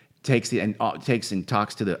takes and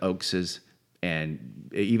talks to the Oakses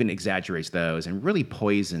and even exaggerates those and really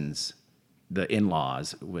poisons the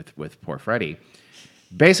in-laws with poor Freddie.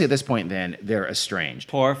 Basically, at this point, then they're estranged.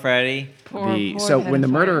 Poor Freddie. So when the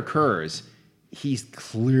murder occurs, he's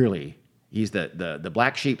the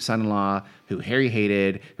black sheep son-in-law who Harry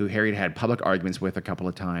hated, who Harry had public arguments with a couple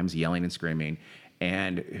of times, yelling and screaming,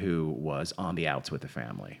 and who was on the outs with the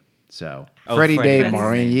family. So Freddie de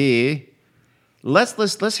Marigny.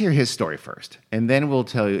 Let's hear his story first, and then we'll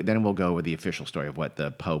tell you. Then we'll go with the official story of what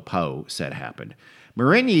the Po said happened.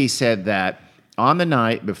 Marigny said that on the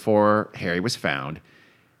night before Harry was found,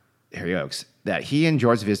 Harry Oakes, that he and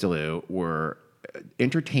George Vizsla were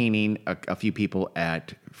entertaining a few people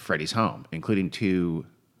at Freddie's home, including two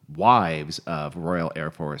wives of Royal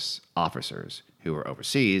Air Force officers who were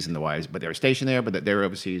overseas, and but they were stationed there, but they were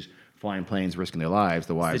overseas flying planes, risking their lives.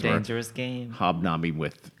 The wives It's a were dangerous game. hobnobbing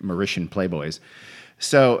with Mauritian playboys.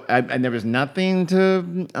 So, and there was nothing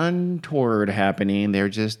untoward happening. They were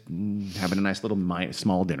just having a nice little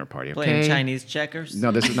small dinner party. Okay? Playing Chinese checkers. No,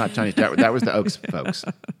 this is not Chinese. That was the Oaks folks.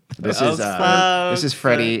 This is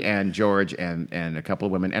Freddie and George and a couple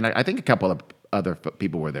of women, and I think a couple of other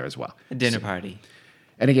people were there as well. A dinner party.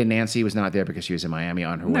 And again, Nancy was not there because she was in Miami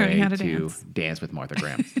on her way Learning how to to dance with Martha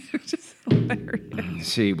Graham.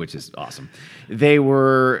 Which is awesome. They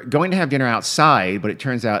were going to have dinner outside, but it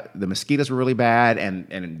turns out the mosquitoes were really bad,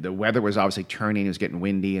 and the weather was obviously turning. It was getting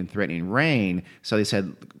windy and threatening rain. So they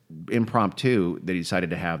said, impromptu, they decided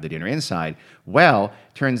to have the dinner inside. Well,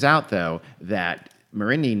 turns out, though, that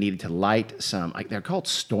Marini needed to light some, they're called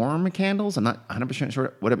storm candles. I'm not 100%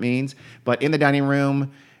 sure what it means. But in the dining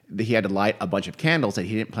room, he had to light a bunch of candles that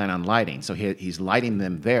he didn't plan on lighting. So he's lighting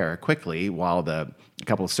them there quickly while a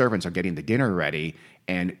couple of servants are getting the dinner ready.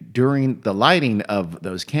 And during the lighting of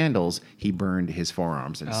those candles, he burned his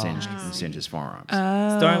forearms and singed his forearms.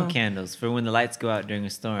 Storm candles for when the lights go out during a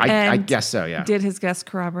storm. I guess so, yeah. Did his guests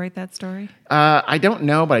corroborate that story? I don't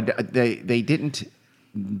know, but they didn't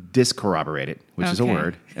discorroborate it, which is a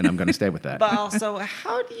word, and I'm going to stay with that. But also,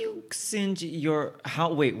 how do you singe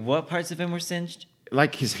what parts of him were singed?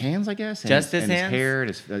 Like his hands, I guess. Just his hands?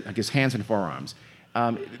 His hair, his hands and forearms.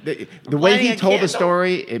 The way he told the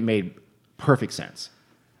story, it made perfect sense.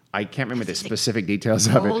 I can't remember the specific details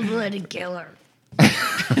of it. Cold-blooded killer.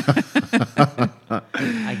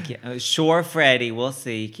 Sure, Freddie. We'll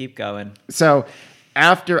see. Keep going. So,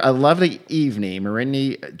 after a lovely evening,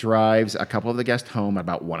 Marini drives a couple of the guests home at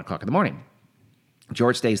about 1 o'clock in the morning.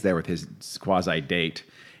 George stays there with his quasi-date,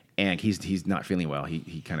 and he's not feeling well.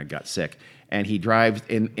 He kind of got sick. And he drives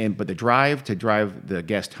but the drive the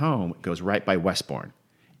guest home goes right by Westbourne.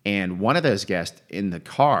 And one of those guests in the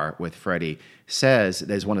car with Freddie says,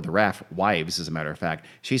 there's one of the Raff wives, as a matter of fact,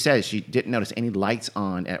 she says she didn't notice any lights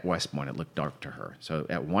on at Westbourne. It looked dark to her. So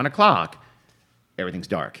at 1 o'clock, everything's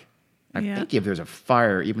dark. I think if there's a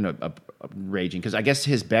fire, even a raging, because I guess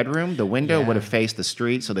his bedroom, the window would have faced the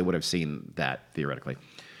street, so they would have seen that, theoretically.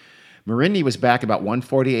 Marini was back about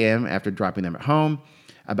 1:40 a.m. after dropping them at home.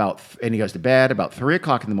 And he goes to bed. About 3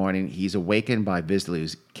 o'clock in the morning, he's awakened by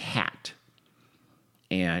Vizslu's cat.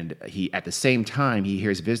 And at the same time, he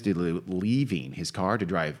hears Vizslu leaving his car to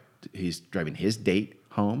drive. He's driving his date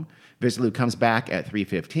home. Vizslu comes back at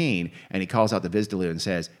 3:15, and he calls out to Vizslu and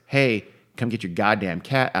says, "Hey, come get your goddamn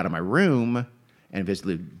cat out of my room." And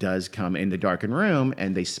Vizslu does come in the darkened room,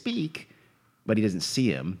 and they speak, but he doesn't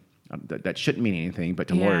see him. That shouldn't mean anything, but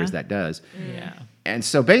to lawyers that does. Yeah. And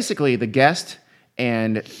so basically, the guest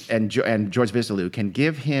and George Vizslu can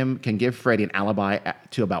give Freddie an alibi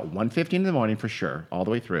to about 1:15 in the morning for sure, all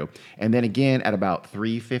the way through, and then again at about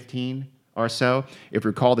 3:15 or so. If you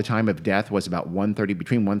recall, the time of death was about 1:30,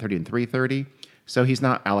 between 1:30 and 3:30. So he's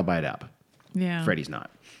not alibied up. Yeah. Freddie's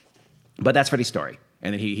not. But that's Freddie's story.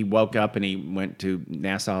 And then he woke up and he went to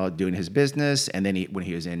Nassau doing his business, and then when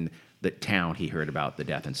he was in the town, he heard about the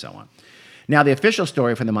death and so on. Now, the official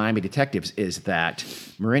story from the Miami detectives is that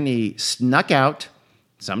Marini snuck out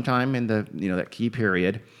sometime in that key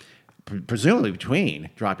period, presumably between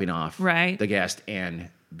dropping off the guest and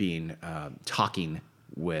being talking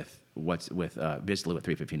with Vizslu at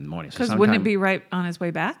 3:15 in the morning. Because wouldn't it be right on his way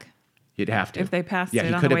back? You'd have to. If they passed it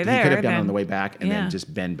he on the way there. He could have done it on the way back and then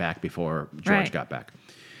just been back before George got back.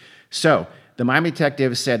 So the Miami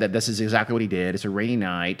detectives said that this is exactly what he did. It's a rainy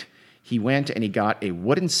night. He went and he got a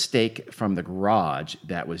wooden stake from the garage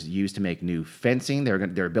that was used to make new fencing. They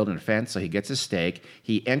were building a fence, so he gets a stake.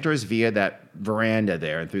 He enters via that veranda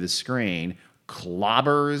there and through the screen,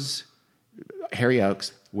 clobbers Harry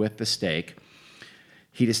Oakes with the stake.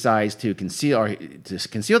 He decides to conceal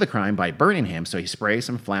the crime by burning him, so he sprays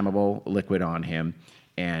some flammable liquid on him,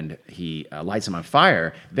 and he lights him on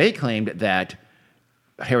fire. They claimed that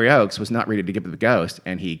Harry Oakes was not ready to give up the ghost,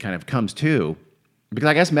 and he kind of comes to, because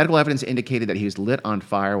I guess medical evidence indicated that he was lit on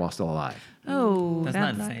fire while still alive. Oh, that's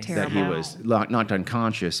that's not nice. terrible. That he was not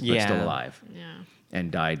unconscious, but still alive. Yeah.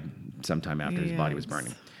 And died sometime after his body was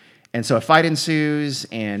burning. And so a fight ensues,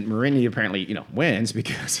 and Marini apparently, wins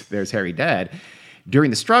because there's Harry dead.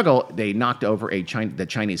 During the struggle, they knocked over the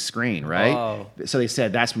Chinese screen, right? Oh. So they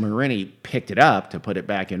said that's when Marini picked it up to put it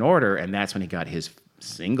back in order, and that's when he got his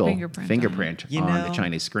single fingerprint on the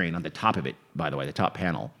Chinese screen, on the top of it, by the way, the top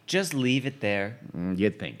panel. Just leave it there.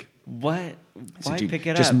 You'd think. What? Why pick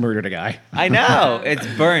it up? Just murdered a guy. I know. It's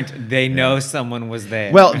burnt. They know someone was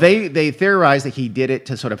there. Well, they theorized that he did it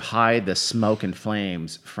to sort of hide the smoke and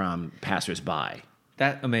flames from passersby.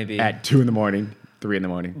 That maybe. At 2 in the morning, 3 in the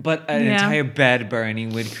morning. But an entire bed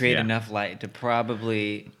burning would create enough light to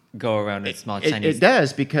probably go around a small Chinese It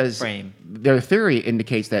does, because frame. Their theory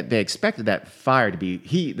indicates that they expected that fire to be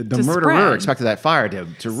the murderer spread. expected that fire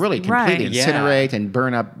to really completely incinerate and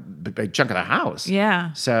burn up a chunk of the house.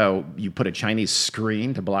 Yeah. So you put a Chinese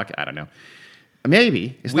screen to block it. I don't know.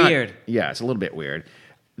 Maybe it's weird. It's a little bit weird.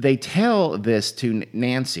 They tell this to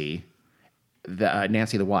Nancy,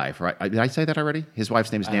 Nancy the wife, right? Did I say that already? His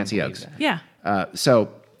wife's name is Nancy Oakes. Yeah.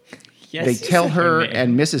 So Yes, they you tell said her her name.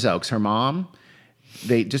 and Mrs. Oakes, her mom,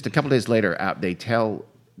 they just a couple days later, they tell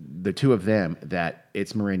the two of them that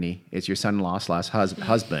it's Marini, it's your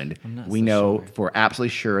son-in-law/husband. We so know sure. for absolutely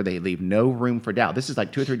sure. They leave no room for doubt. This is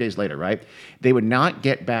like 2 or 3 days later, right? They would not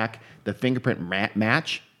get back the fingerprint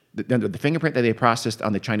match. The fingerprint that they processed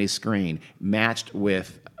on the Chinese screen matched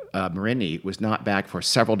with Marini was not back for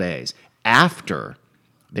several days after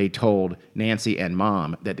they told Nancy and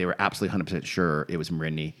Mom that they were absolutely 100% sure it was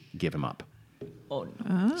Marini. Give him up. Oh,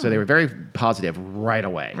 no. So they were very positive right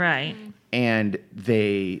away. Right. And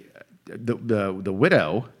the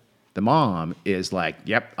widow, the mom, is like,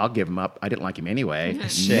 "Yep, I'll give him up. I didn't like him anyway."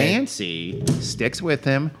 Nancy sticks with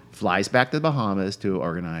him, flies back to the Bahamas to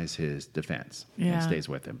organize his defense, Yeah. and stays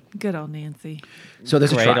with him. Good old Nancy. So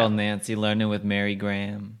there's a Great trial. old Nancy learning with Mary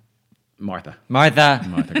Graham. Martha Martha.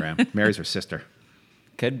 Graham. Mary's her sister.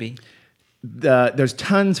 Could be. There's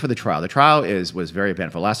tons for the trial. The trial was very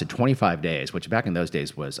eventful. It lasted 25 days, which back in those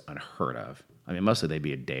days was unheard of. I mean, mostly they'd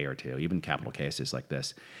be a day or two, even capital cases like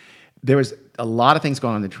this. There was a lot of things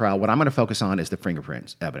going on in the trial. What I'm going to focus on is the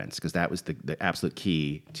fingerprints evidence, because that was the absolute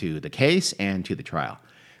key to the case and to the trial.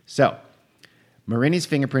 So, Marini's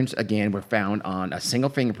fingerprints, again, were found on a single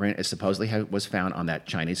fingerprint, as supposedly was found on that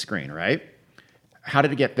Chinese screen, right? How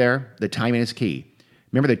did it get there? The timing is key.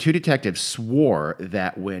 Remember, the two detectives swore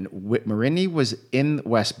that when Marini was in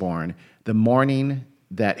Westbourne, the morning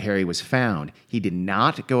that Harry was found, he did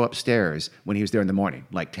not go upstairs when he was there in the morning,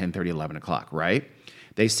 like 10:30, 11 o'clock, right?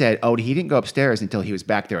 They said, he didn't go upstairs until he was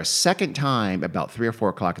back there a second time about 3 or 4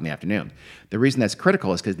 o'clock in the afternoon. The reason that's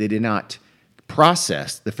critical is because they did not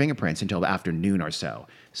process the fingerprints until the afternoon or so.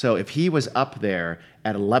 So if he was up there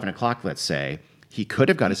at 11 o'clock, let's say, he could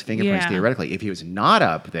have got his fingerprints Yeah. theoretically. If he was not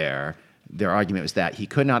up there, their argument was that he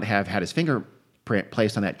could not have had his fingerprint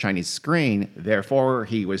placed on that Chinese screen. Therefore,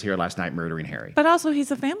 he was here last night murdering Harry. But also,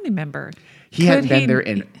 he's a family member. He hadn't Could been he- there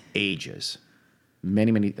in ages.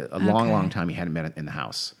 A long time he hadn't been in the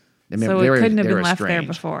house. I mean, So they it were- couldn't have they been were left there estranged.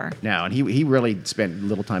 before. No, and he really spent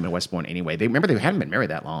little time in Westbourne anyway. They hadn't been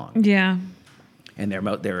married that long. Yeah. And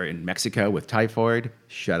they're in Mexico with typhoid.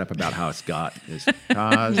 Shut up about how it's caused.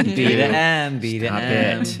 B to M, B to Stop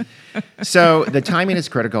M. it. So the timing is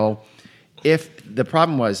critical. If the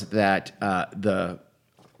problem was that the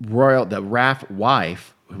RAF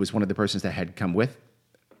wife, who was one of the persons that had come with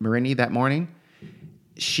Marini that morning,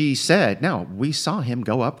 she said, "No, we saw him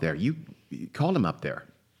go up there. You called him up there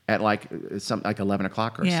at like 11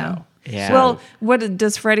 o'clock or Yeah. so." Yeah. Well, what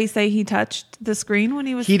does Freddie say? He touched the screen when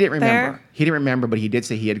he was He didn't remember. there? He didn't remember, but he did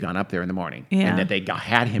say he had gone up there in the morning, Yeah. and that they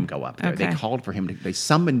had him go up there. They Okay. called for him. They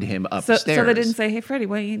summoned him So, upstairs. so they didn't say, "Hey, Freddie,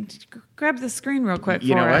 why don't you grab the screen real quick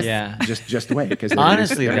You for know us?" what? Yeah. Just wait, because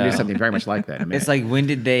Honestly, they're gonna do though, something very much like that. In a minute. It's like, when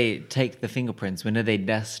did they take the fingerprints? When did they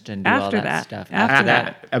dust and do all After that, that. stuff? After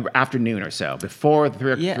that. Afternoon or so, before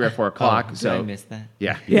 3 or 4 o'clock. Oh, so did I miss that?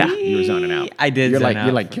 Yeah, Yeah. you were zoning out. I did You're zone like out.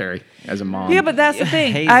 you're like Carrie as a mom. Yeah, but that's the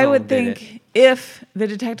thing. Hazel I would did think if the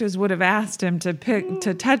detectives would have asked him to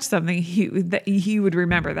touch something, he would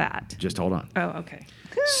remember that. just hold on. Oh, okay.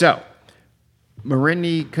 So,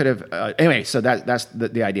 Marini could have. Anyway, so that's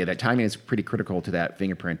the idea. That timing is pretty critical to that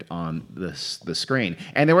fingerprint on the screen.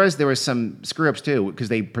 And there was some screw ups too, because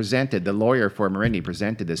the lawyer for Marini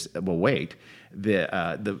presented this. Well, wait.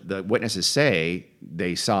 The witnesses say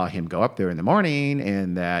they saw him go up there in the morning,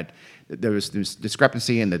 and that there was this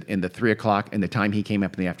discrepancy in the 3 o'clock and the time he came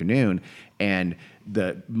up in the afternoon, and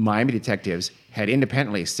the Miami detectives had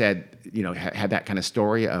independently said, had that kind of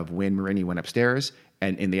story of when Marini went upstairs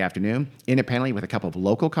and in the afternoon, independently with a couple of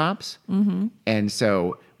local cops. Mm-hmm. And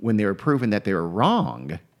so when they were proven that they were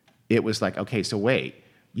wrong, it was like, okay, so wait,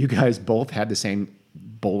 you guys both had the same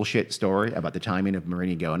bullshit story about the timing of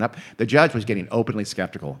Marini going up. The judge was getting openly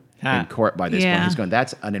skeptical in court by this point. Yeah. He's going,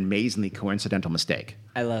 that's an amazingly coincidental mistake.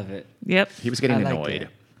 I love it. Yep. He was getting I liked annoyed, it.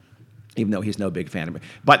 even though he's no big fan of it.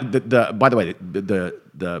 But by the way,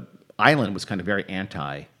 the island was kind of very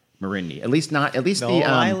anti Marini. At least the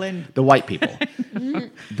island? the white people,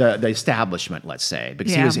 the establishment, let's say,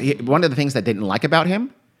 because Yeah. one of the things that didn't like about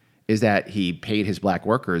him is that he paid his black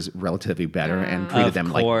workers relatively better and treated Of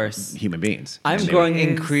them course. like human beings. I'm And they growing Jeez.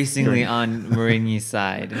 increasingly on Marini's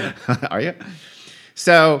side. were- Are you?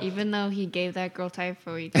 So Even though he gave that girl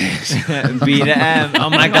typhoid. B to M. Oh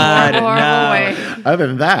my God. Horrible No. way. other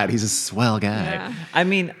than that, he's a swell guy. Yeah. I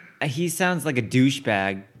mean, he sounds like a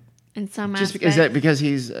douchebag. In some Just aspects. is that because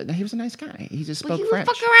he was a nice guy. He just But spoke he would French.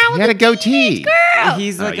 fuck around He with had a a goatee.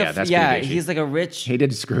 He's like yeah, that's yeah, pretty bitchy. he's like a rich. He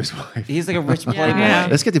did screw his wife. He's like a rich playboy. Yeah.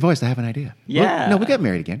 Let's get divorced. I have an idea. Yeah. No, we got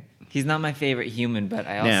married again. He's not my favorite human, but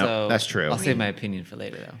I No, also that's true. I'll save my opinion for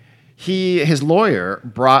later though. His lawyer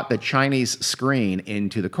brought the Chinese screen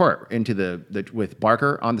into the court, with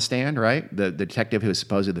Barker on the stand, right? The detective who was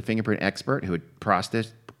supposedly the fingerprint expert who had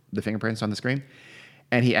processed the fingerprints on the screen.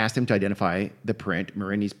 And he asked him to identify the print,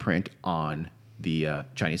 Marini's print on the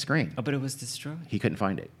Chinese screen. Oh, but it was destroyed. He couldn't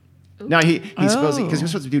find it. No, he supposedly, because he was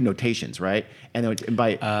supposed to do notations, right? And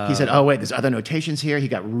he said, "Oh wait, there's other notations here." He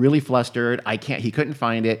got really flustered. He couldn't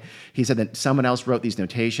find it. He said that someone else wrote these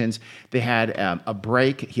notations. They had a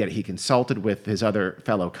break. He consulted with his other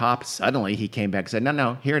fellow cops. Suddenly, he came back and said,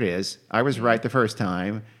 "No, here it is. I was right the first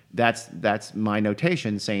time. That's my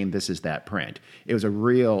notation saying this is that print." It was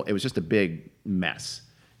just a big mess.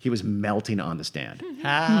 He was melting on the stand.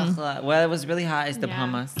 Well, it was really hot. It's the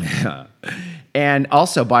Bahamas. And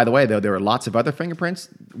also, by the way, though, there were lots of other fingerprints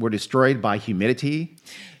were destroyed by humidity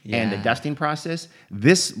and the dusting process.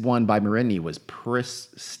 This one by Marini was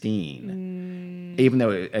pristine, even though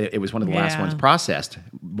it was one of the last ones processed.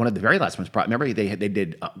 One of the very last ones. Remember, they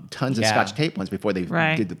did tons of Scotch tape ones before they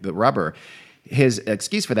did the rubber. His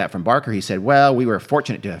excuse for that from Barker, he said, "Well, we were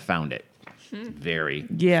fortunate to have found it." Very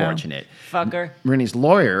fortunate. Fucker. Marini's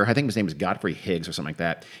lawyer, I think his name was Godfrey Higgs or something like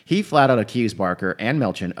that, he flat out accused Barker and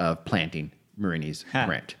Melchin of planting Marini's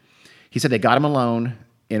print. He said they got him alone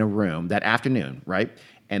in a room that afternoon, right?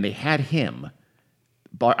 And they had him,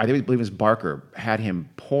 I believe it was Barker, had him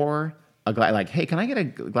pour a glass, like, "Hey, can I get a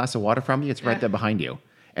glass of water from you? It's right there behind you."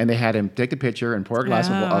 And they had him take a picture and pour a glass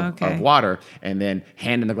of water and then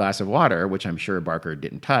hand him the glass of water, which I'm sure Barker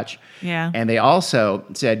didn't touch. Yeah. And they also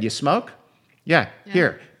said, "You smoke? Yeah,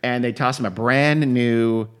 here." And they tossed him a brand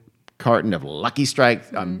new carton of Lucky Strike,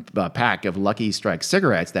 pack of Lucky Strike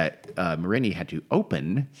cigarettes that Marini had to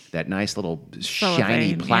open, that nice little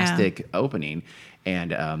shiny plastic opening,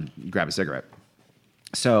 and grab a cigarette.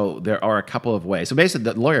 So there are a couple of ways. So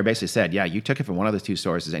basically, the lawyer basically said, "Yeah, you took it from one of those two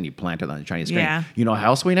sources and you planted it on the Chinese screen." Yeah. You know how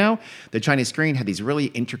else we know? The Chinese screen had these really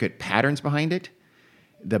intricate patterns behind it.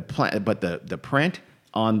 But the print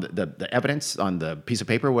on the evidence on the piece of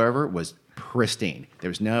paper, or wherever, was pristine. There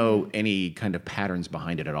was no any kind of patterns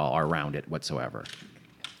behind it at all or around it whatsoever.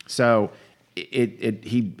 So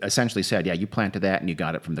he essentially said, "Yeah, you planted that and you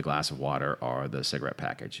got it from the glass of water or the cigarette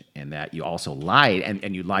package, and that you also lied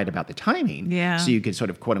and you lied about the timing, so you could sort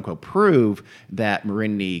of quote unquote prove that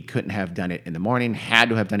Marini couldn't have done it in the morning, had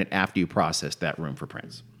to have done it after you processed that room for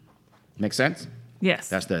prints." Make sense? Yes.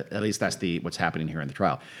 That's what's happening here in the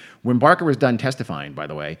trial. When Barker was done testifying, by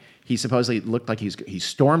the way, he supposedly looked like he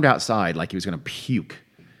stormed outside like he was going to puke.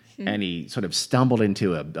 And he sort of stumbled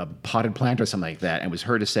into a potted plant or something like that and was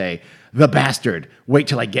heard to say, "The bastard, wait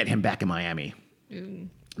till I get him back in Miami."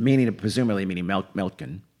 Presumably meaning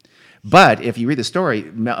Melkin. But if you read the story,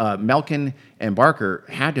 Melkin and Barker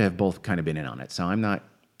had to have both kind of been in on it. So I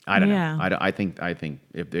don't know. I think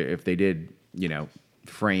if they did,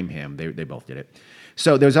 frame him, they both did it.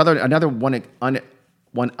 So there's one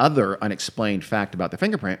other unexplained fact about the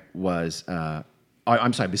fingerprint was,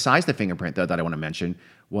 besides the fingerprint though that I want to mention,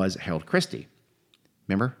 was Harold Christie.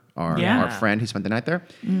 Remember our friend who spent the night there?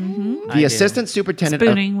 Mm-hmm. The assistant superintendent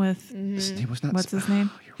spooning with he was not what's his name?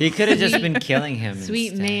 He could have just been killing him.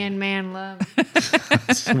 Sweet instead. man love.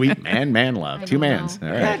 Sweet man love. Two mans. All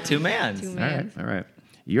right. Yeah, two mans. All right.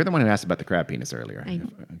 You're the one who asked about the crab penis earlier. Okay.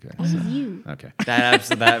 You. Okay.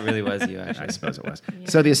 That really was you, actually. I suppose it was. Yeah.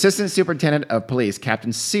 So the assistant superintendent of police,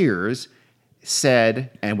 Captain Sears,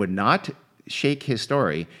 said, and would not shake his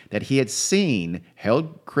story, that he had seen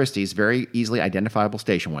Harold Christie's very easily identifiable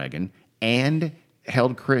station wagon and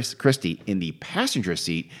Harold Christie in the passenger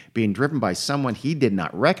seat being driven by someone he did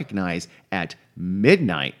not recognize at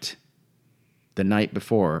midnight the night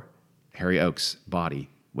before Harry Oakes' body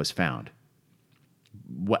was found.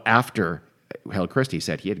 After Harold Christie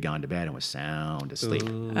said he had gone to bed and was sound asleep.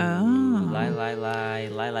 Ooh,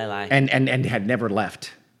 lie. And had never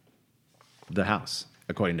left the house,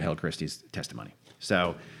 according to Harold Christie's testimony.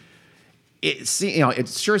 So it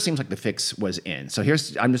sure seems like the fix was in. So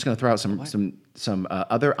I'm just going to throw out some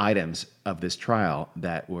other items of this trial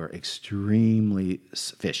that were extremely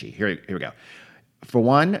fishy. Here we go. For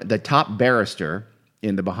one, the top barrister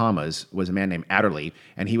in the Bahamas was a man named Adderley,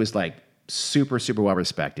 and he was like super, super well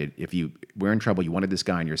respected. If you were in trouble, you wanted this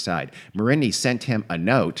guy on your side. Marini sent him a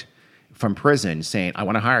note from prison saying, "I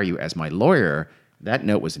want to hire you as my lawyer." That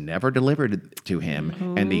note was never delivered to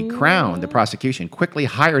him, and the Crown, the prosecution, quickly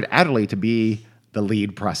hired Adderley to be the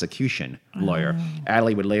lead prosecution lawyer.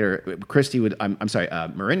 Adderley would later,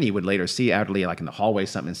 Marini would later see Adderley like in the hallway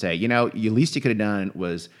something and say, the least you could have done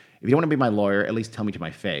was, if you don't want to be my lawyer, at least tell me to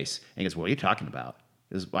my face. And he goes, "What are you talking about?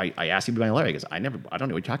 I asked him to be my lawyer. He goes, I don't know what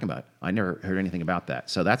you're talking about. I never heard anything about that.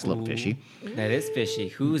 So that's a little fishy. That is fishy.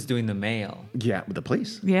 Who's doing the mail? Yeah, with the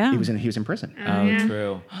police. Yeah. He was in prison. Oh,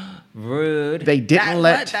 true. Rude. They didn't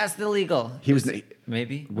That's illegal. He was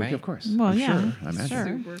maybe, well, right? of course. Well, yeah. Sure, I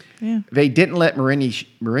imagine. Sure. Yeah. They didn't let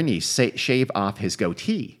Marini shave off his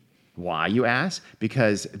goatee. Why, you ask?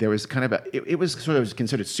 Because there was kind of it was sort of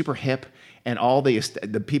considered super hip, and all the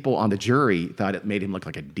people on the jury thought it made him look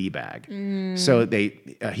like a D-bag. So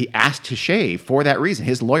he asked to shave for that reason.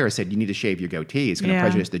 His lawyer said, you need to shave your goatee. It's going to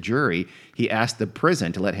prejudice the jury. He asked the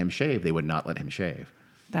prison to let him shave. They would not let him shave.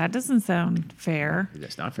 That doesn't sound fair.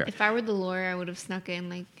 That's not fair. If I were the lawyer, I would have snuck in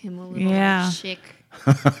like him a little Yeah. chic.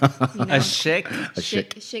 A chic?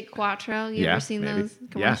 Chic Quattro. You Yeah, ever seen maybe. those Yeah,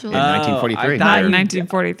 commercials? in 1943. I thought Not you- in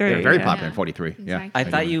 1943. They were very yeah. popular in Yeah. 43. Yeah. Exactly. I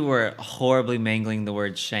thought you were horribly mangling the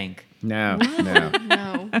word shank. No.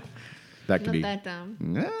 No, That could not be. that dumb.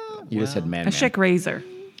 No, you just said man. A chic razor.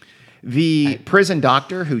 The prison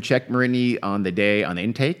doctor who checked Marini on the day on the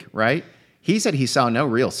intake, right? He said he saw no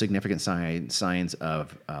real significant signs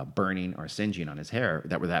of burning or singeing on his hair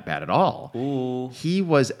that were that bad at all. Ooh. He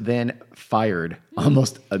was then fired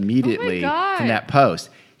almost immediately God. from that post.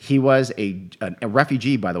 He was a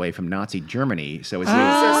refugee, by the way, from Nazi Germany. So because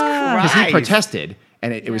he Christ. protested,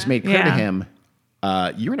 and it was made clear to Yeah. him,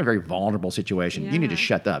 you're in a very vulnerable situation. You need to Yeah.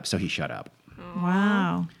 shut up. So he shut up.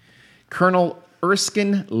 Wow. Colonel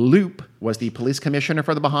Erskine Loop was the police commissioner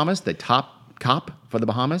for the Bahamas, the top cop for the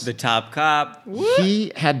Bahamas. The top cop.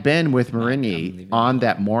 He had been with Marini on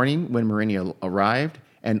that morning when Marini arrived,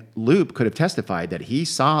 and Loop could have testified that he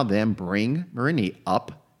saw them bring Marini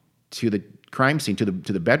up to the crime scene, to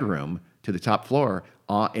the bedroom, to the top floor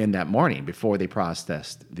in that morning before they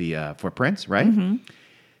processed the footprints, right?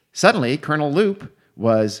 Suddenly, Colonel Loop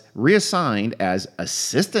was reassigned as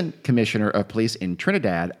assistant commissioner of police in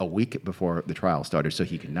Trinidad a week before the trial started, so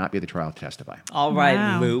he could not be at the trial to testify. All right,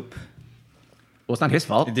 Wow. Loop. Well, it's not his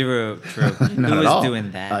fault. True. Not Who at was all.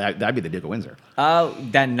 doing that? That'd be the Duke of Windsor. Oh,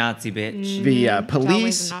 that Nazi bitch. The It's always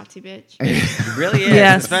police. a Nazi bitch. It really is,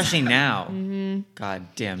 Yes. especially now. God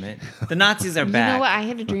damn it. The Nazis are back. You know what? I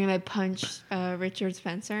had a dream I punched Richard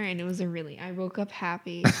Spencer, and it was I woke up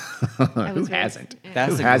happy. I Who was very- hasn't? Yeah,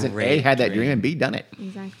 That's Who a hasn't great had that dream. dream and B done it?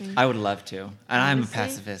 exactly. I would love to. And I'm a Honestly?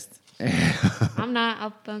 pacifist. I'm not.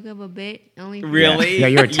 I'll fuck up a bit. Only Really? Yeah,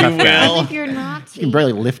 you're a tough You guy. will? If you're Nazi. You can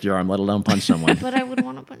barely lift your arm, let alone punch someone. But I would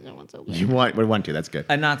want to punch someone so bad. You would want to. That's good.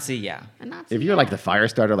 A Nazi, yeah. A Nazi. If you're like the fire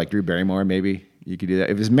starter, like Drew Barrymore, maybe you could do that.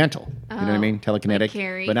 If it's mental, you know what I mean, telekinetic, like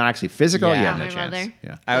Carrie. but not actually physical. Yeah. You have no My chance. mother.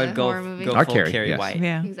 Yeah, I would The go, horror movie. go Or full Carrie, Carrie yes. White.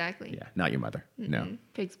 Yeah. Exactly. yeah, not your mother. No.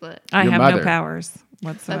 Pig split. I Your have mother. no powers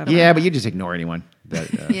whatsoever. Yeah, but you just ignore anyone.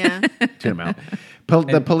 That, Yeah. tune them out.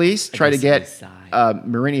 The police try to guess get suicide.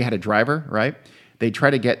 Marini had a driver, right? They try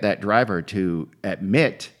to get that driver to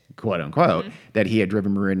admit, quote unquote, that he had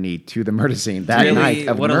driven Marini to the murder scene that Really? night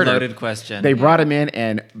of What a murder. loaded question. They brought him in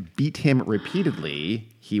and beat him repeatedly.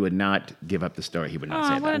 He would not give up the story. He would not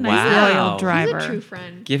Oh, say what a that. nice Wow. loyal He's a He's driver. a true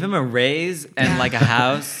friend. Give him a raise and like a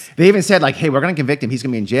house. They even said, like, hey, we're going to convict him. He's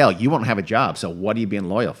going to be in jail. You won't have a job. So what are you being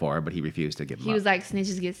loyal for? But he refused to give him He up. was like,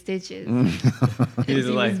 snitches get stitches. He was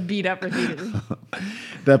he like, was beat up repeatedly.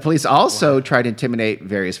 The police also tried to intimidate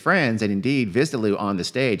various friends, and indeed, Vizdalu on the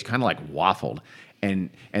stage kind of like waffled, and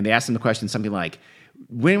they asked him the question something like,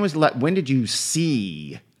 when did you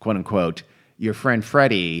see, quote unquote, your friend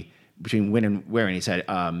Freddie, between when and where? And he said,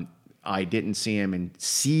 I didn't see him and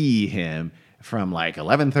see him from like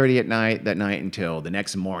 11:30 at night that night until the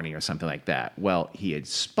next morning or something like that. Well, he had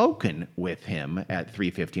spoken with him at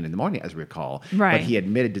 3:15 in the morning, as we recall. Right. But he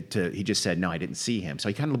admitted he just said, no, I didn't see him. So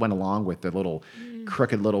he kind of went along with the little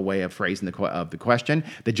crooked little way of phrasing the question.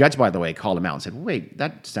 The judge, by the way, called him out and said, wait,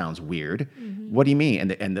 that sounds weird. What do you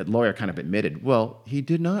mean? And the lawyer kind of admitted, well, he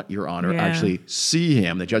did not, Your Honor, Yeah. actually see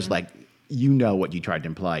him. The judge's like, you know what you tried to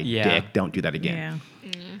imply, Yeah. dick. Don't do that again.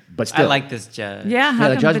 Yeah. But still. I like this judge. Yeah. How Yeah,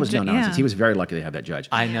 the come judge was no ju- nonsense. yeah. He was very lucky to have that judge.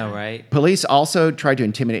 I know, right? Police also tried to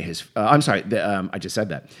intimidate his. I'm sorry, I just said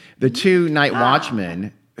that. The two night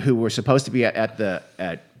watchmen who were supposed to be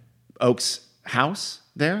at Oak's house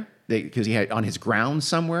there, because he had on his grounds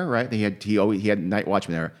somewhere, right? He had night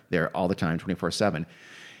watchmen there all the time, 24/7.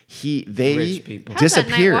 They Rich people. How's that night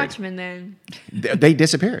disappeared. watchman then? They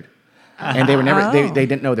disappeared, and they were never. They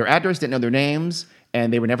didn't know their address, didn't know their names,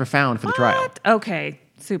 and they were never found for the trial. What? Okay.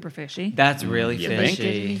 Super fishy. That's really You think?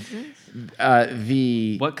 fishy.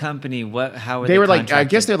 The What company? How were they were like, I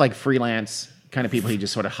guess contracted? they're like freelance kind of people he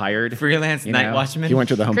just sort of hired. Freelance you night know? watchman? He went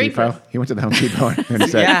to the Home Creepers. Depot. He went to the Home Depot and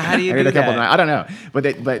said, Yeah, how do you I need do a couple that? I don't know, but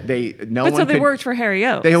no But one so they could, worked for Harry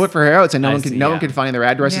Oaks. They worked for Harrods, and no I one see, could yeah. find their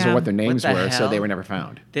addresses or Yeah. what their names the were, so they hell? were never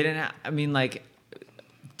found. They didn't. I mean, like,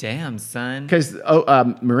 Damn, son. Because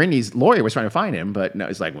Marini's lawyer was trying to find him, but no,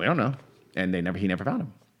 it's like, we don't know. And he never found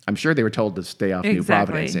him. I'm sure they were told to stay off New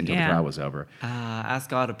Exactly, Providence until the yeah. trial was over.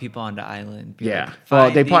 Ask all the people on the island. Be Yeah. like, Well,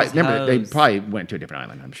 "Find they probably these remember they hoes." probably went to a different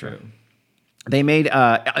island. I'm sure. True. They made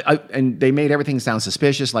and they made everything sound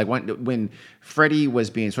suspicious. Like when Freddie was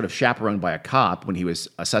being sort of chaperoned by a cop when he was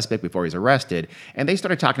a suspect before he was arrested, and they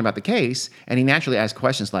started talking about the case, and he naturally asked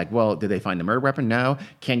questions like, "Well, did they find the murder weapon? No.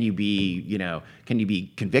 Can you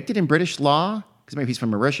be convicted in British law?" Because maybe he's from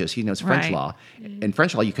Mauritius, he knows French Right. law. In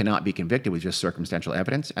French law, you cannot be convicted with just circumstantial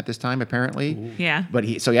evidence at this time, apparently. Yeah. But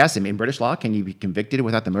he asked him, in British law, can you be convicted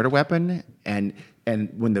without the murder weapon? And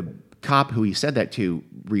when the cop who he said that to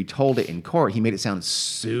retold it in court, he made it sound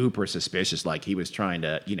super suspicious, like he was trying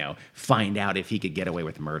to, find out if he could get away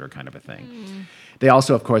with murder, kind of a thing. They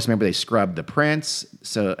also, of course, remember they scrubbed the prints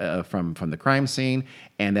from the crime scene,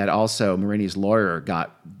 and that also Marini's lawyer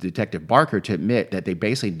got Detective Barker to admit that they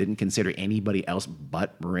basically didn't consider anybody else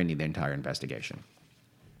but Marini the entire investigation.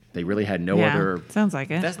 They really had no Yeah, other. sounds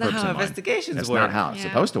like it. That's not purpose how in mind. investigations That's work. not how it's Yeah.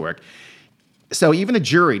 supposed to work. So even the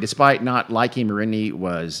jury, despite not liking Marini,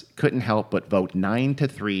 couldn't help but vote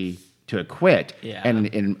 9-3 to acquit. Yeah. And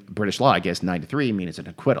in British law, I guess 9-3 means it's an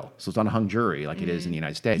acquittal. So it's not a hung jury like it is in the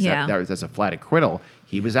United States. Yeah. That's a flat acquittal.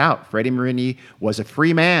 He was out. Freddie Marini was a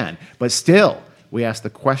free man. But still, we asked the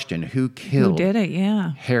question, who Who killed did it?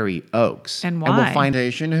 Yeah. Harry Oakes? And we'll why? find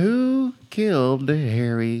out who killed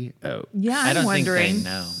Harry Oakes. Yeah, I I'm don't wondering. think they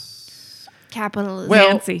know. Capitalism.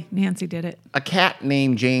 Well- Nancy did it. A cat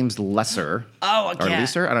named James Lesser. Oh, a Or cat.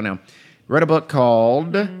 Lesser, I don't know. Wrote a book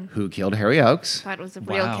called Who Killed Harry Oakes? Thought it was a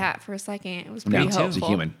real Wow. cat for a second. It was No, pretty it's hopeful. a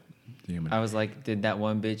human. I was like, did that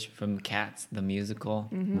one bitch from Cats, the musical?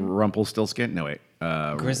 Rumpelstiltskin? No, wait.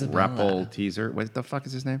 Grisabella. Rappel Teaser. What the fuck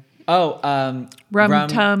is his name? Oh, Rum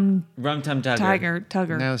Tum Rum Tum Tugger.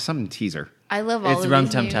 Tugger. No, something teaser. I love all It's of Rum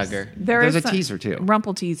these Tum names. Tugger. There's a teaser, too.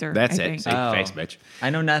 Rumple teaser. That's I it. think. Say Oh. face, bitch. I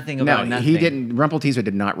know nothing No, about nothing. he didn't. Rumpelteazer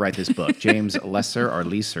did not write this book. James Lesser or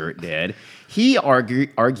Lesser did. He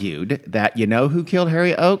argued that who killed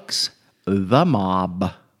Harry Oakes? The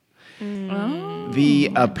mob.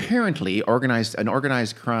 The apparently an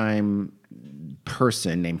organized crime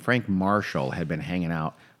person named Frank Marshall had been hanging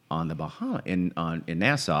out on the Bahamas in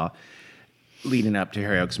Nassau, leading up to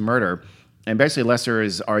Harry Oakes' murder. And basically,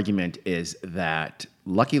 Lesser's argument is that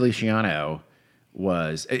Lucky Luciano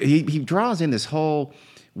he draws in this whole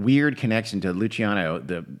weird connection to Luciano,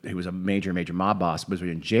 who was a major mob boss, was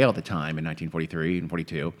in jail at the time in 1943 and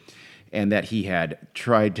 42, and that he had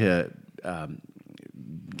tried to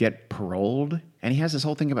get paroled. And he has this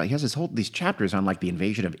whole thing these chapters on like the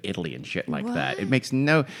invasion of Italy and shit like that. It makes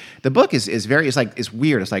the book is it's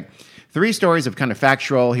weird. It's like 3 stories of kind of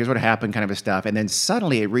factual, here's what happened kind of stuff. And then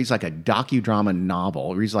suddenly it reads like a docudrama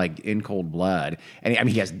novel. It reads like In Cold Blood. And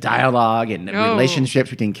he has dialogue and relationships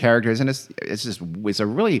between characters. And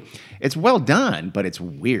it's well done, but it's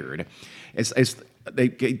weird.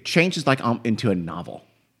 It changes like into a novel.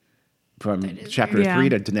 From chapter weird. 3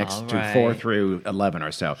 Yeah. to next All to right. 4 through 11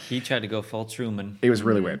 or so. He tried to go full Truman. It was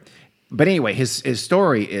really weird. But anyway, his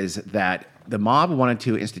story is that the mob wanted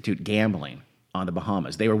to institute gambling on the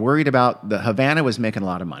Bahamas. They were worried about Havana was making a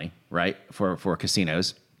lot of money, right, for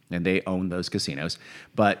casinos, and they owned those casinos.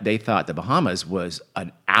 But they thought the Bahamas was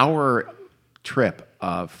an hour trip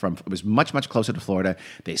it was much closer to Florida.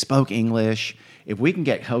 They spoke English. If we can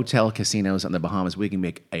get hotel casinos on the Bahamas, we can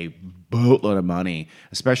make a boatload of money,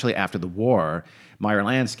 especially after the war. Meyer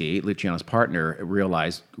Lansky, Luciano's partner,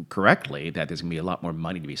 realized correctly that there's going to be a lot more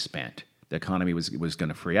money to be spent. The economy was going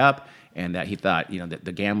to free up, and that he thought that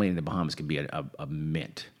the gambling in the Bahamas could be a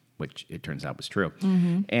mint, which it turns out was true.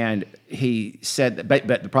 And he said, but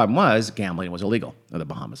the problem was gambling was illegal in the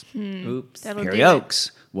Bahamas. Oops. That'll Harry do it.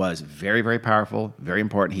 Oakes was very, very powerful, very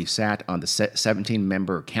important. He sat on the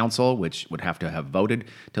 17-member council, which would have to have voted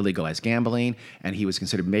to legalize gambling, and he was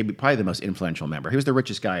considered probably the most influential member. He was the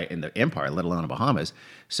richest guy in the empire, let alone the Bahamas.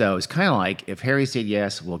 So it's kind of like, if Harry said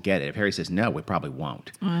yes, we'll get it. If Harry says no, we probably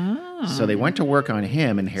won't. So they went to work on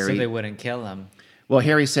him, and Harry... So they wouldn't kill him. Well,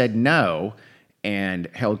 Harry said no, and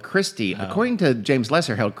Harold Christie, according to James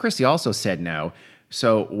Lesser, Harold Christie also said no.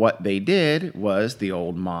 So what they did was the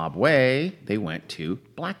old mob way. They went to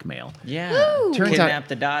blackmail. Yeah. Woo! Turns out- Kidnap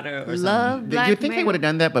the daughter or Love something. You'd think they blackmail. would have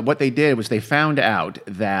done that, but what they did was they found out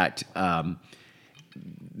that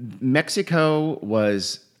Mexico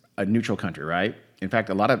was a neutral country, right? In fact,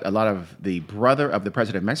 a lot of the brother of the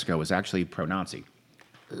president of Mexico was actually pro-Nazi.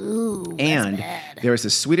 Ooh, And there was a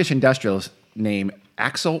Swedish industrialist named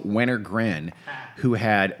Axel Wenner-Gren, who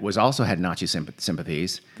also had Nazi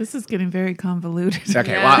sympathies. This is getting very convoluted.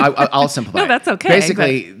 Okay, well, I'll simplify. No, it. that's okay,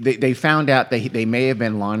 Basically, they found out that they may have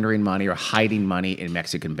been laundering money or hiding money in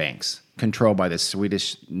Mexican banks, controlled by this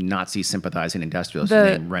Swedish Nazi sympathizing industrialist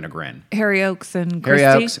named Wenner-Gren. Harry Oakes and Harry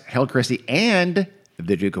Christie. Oakes, Held Christie, and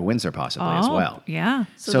the Duke of Windsor possibly as well. Yeah.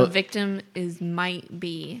 So the victim might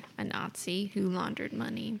be a Nazi who laundered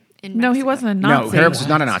money in Mexico. No, he wasn't a Nazi. No, Harry Oakes is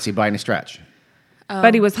not a Nazi by any stretch.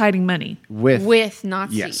 But he was hiding money. With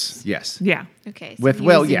Nazis. Yes. Yeah. Okay. So With he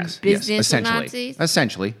was in yes, business with essentially,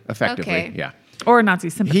 Nazis? effectively, Okay. yeah. Or Nazi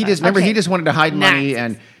sympathizer. He just wanted to hide money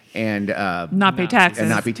Nazis. and not pay taxes. and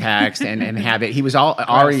not be taxed and have it. He was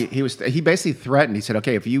already he basically threatened. He said,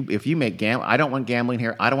 "Okay, if you make I don't want gambling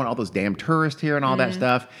here. I don't want all those damn tourists here and all that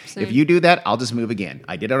stuff. Same. If you do that, I'll just move again.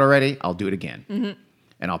 I did it already. I'll do it again."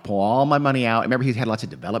 And I'll pull all my money out. Remember, he had lots of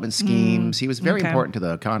development schemes. He was very Okay. important to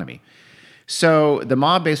the economy. So the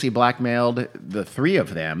mob basically blackmailed the three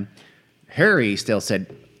of them. Harry still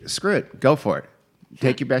said, "Screw it, go for it.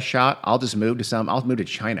 Take your best shot. I'll just move to I'll move to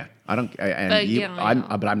China. I don't.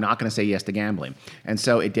 But I'm not going to say yes to gambling." And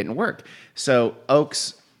so it didn't work. So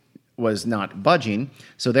Oakes was not budging.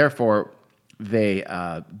 So therefore,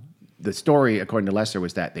 the story, according to Lesser,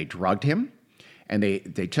 was that they drugged him. And they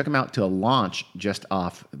took him out to a launch just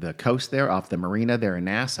off the coast there, off the marina there in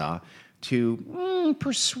Nassau, to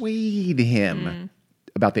persuade him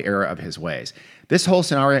about the error of his ways. This whole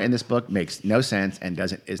scenario in this book makes no sense and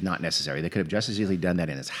is not necessary. They could have just as easily done that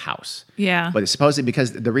in his house. Yeah. But it's supposedly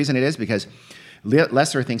because the reason it is because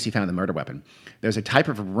Lesser thinks he found the murder weapon. There's a type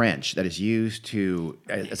of wrench that is used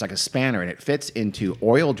it's like a spanner, and it fits into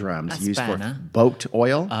oil drums used for boat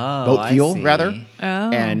oil, boat fuel, rather. Oh.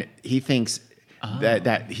 And he thinks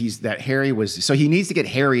that Harry was, so he needs to get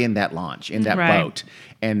Harry in that launch, in that Right. boat.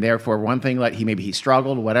 And therefore, one thing, like maybe he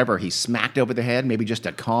struggled, whatever, he smacked over the head, maybe just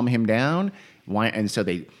to calm him down. And so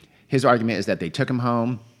his argument is that they took him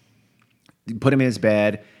home, put him in his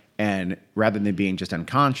bed, and rather than being just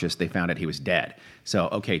unconscious, they found out he was dead. So,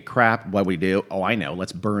 okay, crap, what do we do? Oh, I know,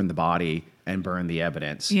 let's burn the body and burn the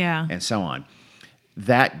evidence. Yeah. And so on.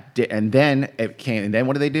 And then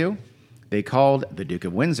what do they do? They called the Duke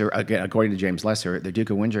of Windsor, again, according to James Lesser, the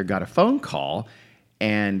Duke of Windsor got a phone call,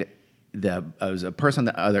 and was a person on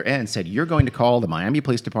the other end said, "You're going to call the Miami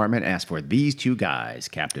Police Department and ask for these two guys,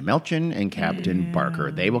 Captain Melchin and Captain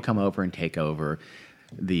Barker. They will come over and take over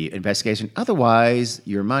the investigation. Otherwise,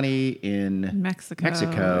 your money in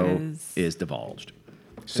Mexico is divulged."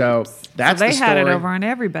 So that's they the story. had it over on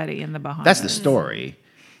everybody in the Bahamas. That's the story.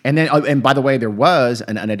 And then, and by the way, there was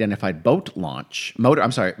an unidentified motor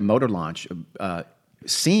launch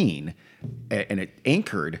scene, and it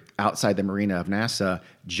anchored outside the marina of Nassau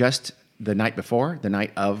just the night before, the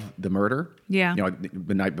night of the murder. Yeah.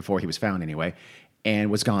 The night before he was found anyway, and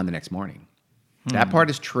was gone the next morning. That part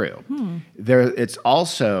is true. It's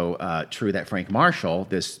also true that Frank Marshall,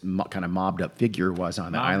 this kind of mobbed up figure, was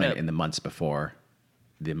on the island in the months before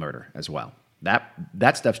the murder as well.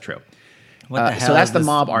 That stuff's true. What the hell so that's is the this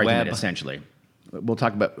mob argument, web? essentially. We'll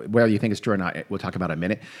talk about whether you think it's true or not. We'll talk about it in a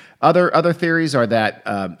minute. Other theories are that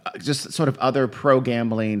just sort of other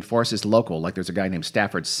pro-gambling forces local, like there's a guy named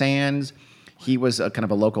Stafford Sands. He was a kind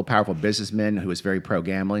of a local powerful businessman who was very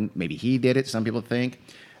pro-gambling. Maybe he did it, some people think.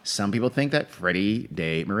 Some people think that Freddie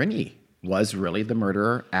de Marigny was really the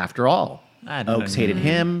murderer after all. Oakes hated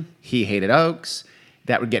him. He hated Oakes.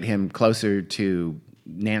 That would get him closer to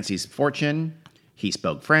Nancy's fortune. He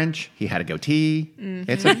spoke French. He had a goatee.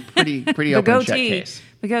 It's a pretty open shut case.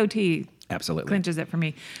 The goatee Absolutely clinches it for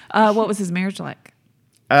me. What was his marriage like?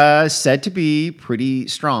 Said to be pretty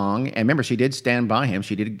strong. And remember, she did stand by him.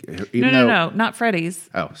 She did, No, not Freddie's.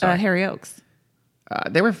 Oh, sorry. Harry Oakes.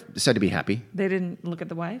 They were said to be happy. They didn't look at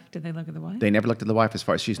the wife? Did they look at the wife? They never looked at the wife as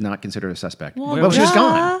far as she's not considered a suspect. Well, she was duh.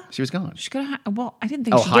 gone. She was gone. She could have. Well, I didn't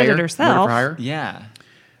think she hire? did it Murder herself. for hire? Yeah.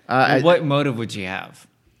 What motive would she have?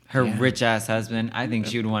 Her rich ass husband. I think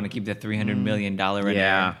she would want to keep the $300 million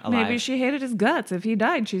alive. Maybe she hated his guts. If he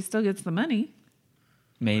died, she still gets the money.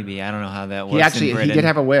 Maybe. I don't know how that works. He in did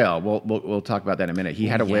have a whale. We'll talk about that in a minute. He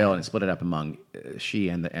had a whale and split it up among she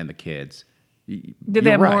and the kids. Did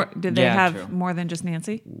they have right. more? Did they have true. more than just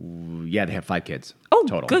Nancy? Yeah, they have 5 kids. Oh,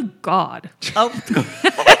 total. good God!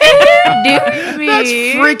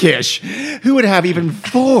 That's freakish. Who would have even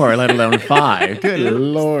 4, let alone 5? Good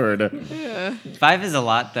Lord. 5 is a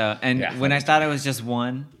lot, though. And Yeah, when I thought it was just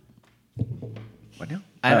 1, What now?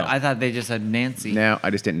 I thought they just had Nancy. No,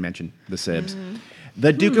 I just didn't mention the Sibs.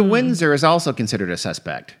 The Duke of Windsor is also considered a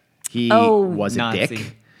suspect. He was a Nazi.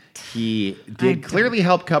 dick. He did clearly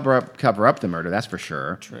help cover up the murder. That's for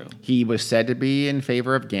sure. True. He was said to be in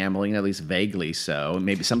favor of gambling, at least vaguely so.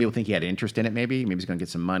 Maybe some people think he had interest in it. Maybe he's going to get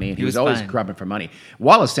some money. And he was always fine. grubbing for money.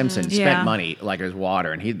 Wallace Simpson Yeah. spent money like it was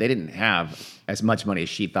water, and they didn't have as much money as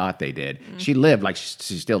she thought they did. She lived like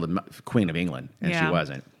she's still the Queen of England, and she Yeah.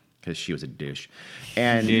 wasn't because she was a douche.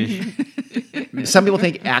 And some people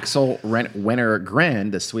think Axel Wenner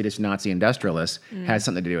Gren, the Swedish Nazi industrialist, had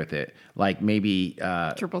something to do with it. Like maybe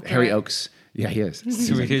Triple Harry threat. Oakes. Yeah, he is.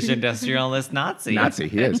 Swedish industrialist Nazi. Nazi,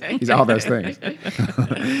 he is. He's all those things.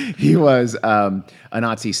 He was a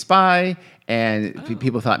Nazi spy, and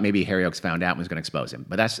people thought maybe Harry Oakes found out and was going to expose him.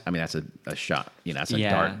 But that's a shot. That's a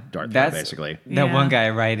dart throw, basically. That Yeah. one guy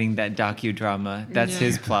writing that docudrama. That's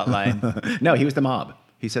his plot line. No, he was the mob.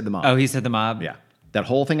 He said the mob. Oh, he said the mob? Yeah. That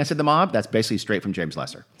whole thing I said the mob, that's basically straight from James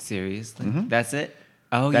Lesser. Seriously? That's it?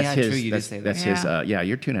 Oh, That's yeah, his, true. You did that's, say that. that's his,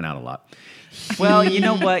 you're tuning out a lot. Well, you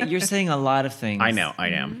know what? You're saying a lot of things. I know, I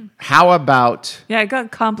am. How about, Yeah, it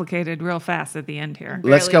got complicated real fast at the end here.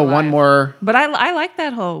 let's go Barely one live. more, But I like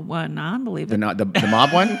that whole one. I believe the it.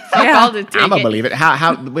 mob one? Yeah. Called to take I'm going to it. believe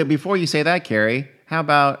it. Wait, before you say that, Carrie, how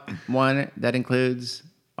about one that includes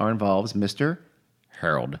or involves Mr.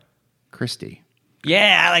 Harold Christie?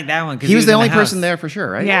 Yeah, I like that one. 'cause He was the in only house. person there for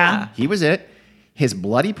sure, right? Yeah. He was it. His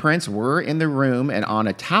bloody prints were in the room and on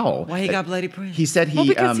a towel. Why he got bloody prints? He said Well,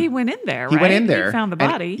 because he went in there, he right? went in there. He found the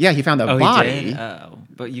and- body. yeah, he found the Oh, body. he did? Oh,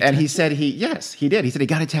 but you And he touched- said yes, he did. He said he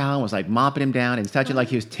got a towel and was like mopping him down and touching like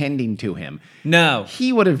he was tending to him. No.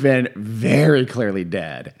 He would have been very clearly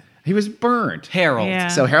dead. He was burnt. Harold. Yeah.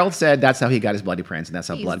 So Harold said that's how he got his bloody prints, and that's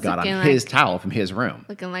how He's blood got on looking his like- towel from his room.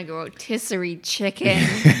 Looking like a rotisserie chicken.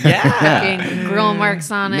 Yeah. Fucking grill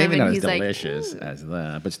marks on him. Maybe not and as he's delicious as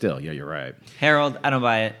that, but still, yeah, you're right. Harold, I don't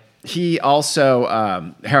buy it. He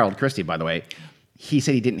also, Harold Christie, by the way, he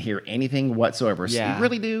said he didn't hear anything whatsoever. So, Yeah.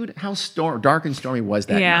 really, dude? How dark and stormy was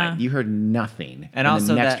that Yeah. night? You heard nothing And in also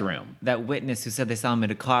the next that, room. that witness who said they saw him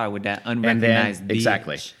in a car with that And then, unrecognized beach.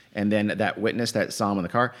 exactly. And then that witness that saw him in the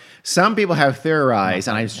car. Some people have theorized,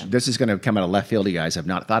 and this is going to come out of left field. You guys have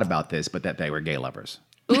not thought about this, but that they were gay lovers.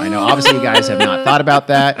 I know, obviously, you guys have not thought about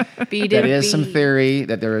that. Beat That it, is some beat. theory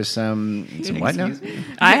that there is some what now?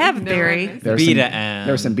 I have a theory. There's Beta some, M.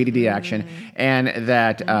 there was some BDD action, and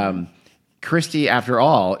that Christie, after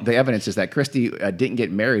all, the evidence is that Christie didn't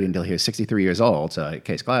get married until he was 63 years old, so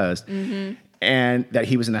case closed, and that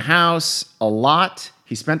he was in the house a lot.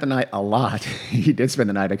 He spent the night a lot. He did spend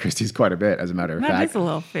the night at Christie's quite a bit, as a matter of That fact. is a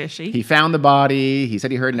little fishy. He found the body. He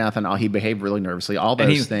said he heard nothing. He behaved really nervously. All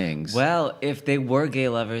And those things. Well, if they were gay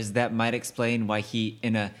lovers, that might explain why he,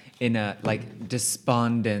 in a like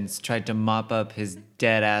despondence, tried to mop up his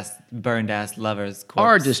dead ass, burned ass lover's corpse.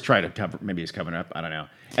 Or just try to cover. Maybe he's covering up. I don't know.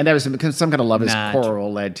 And there was some kind of love Nah,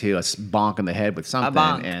 quarrel led to a bonk in the head with something,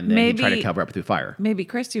 bonk. and then he tried to Maybe- cover up through fire. Maybe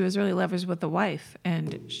Christy was really lovers with the wife,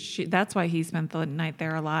 and that's why he spent the night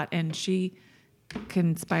there a lot, and she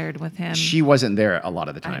conspired with him. She wasn't there a lot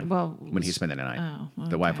of the time well, when he spent the night. oh,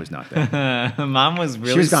 The wife was not there. Mom was She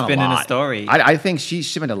really was gone spinning a a lot. story. I think she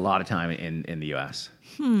spent a lot of time in the U.S.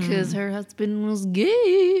 Because her husband was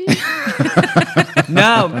gay.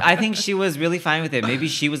 No, I think she was really fine with it. Maybe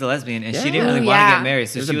she was a lesbian and she didn't really want to Yeah. get married.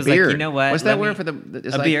 So There's she a was beard. like, you know what? What's that let word me- for the?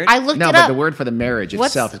 It's a like- beard? I looked no, it but up. the word for the marriage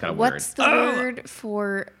itself has got a word. What's the word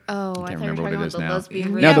for? Oh, I thought you were remember what talking it about is the now.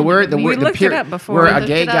 lesbian. No, the word, the We word, the looked it period, up before. where We a looked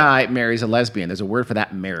gay it up. guy marries a lesbian. There's a word for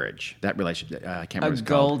that marriage, that relationship. I can't remember A what it's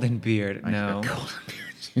called. golden beard. No.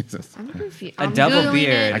 Jesus. I'm confused. A I'm double Googling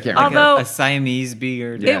beard. I can't Like remember. a Siamese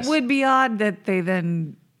beard. Yeah. Yes. It would be odd that they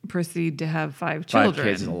then proceed to have 5 5 children.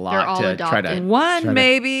 kids is a lot They're all to try to. adopted. One, try to-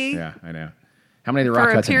 maybe, Yeah, I know. How many did for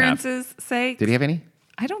Rock Hudson have? appearances' sake. Did he have any?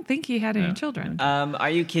 I don't think he had any children. Are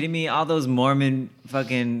you kidding me? All those Mormon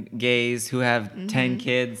fucking gays who have 10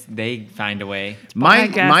 kids, they find a way. My I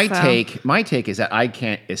guess my so. take is that I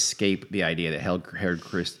can't escape the idea that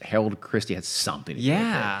Harold Christie had something to do with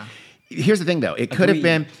Yeah. it. Here's the thing, though. He could have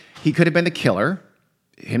been the killer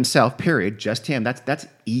himself. Period. Just him. That's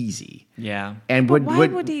easy. Yeah. And But would why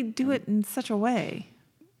would he do it in such a way?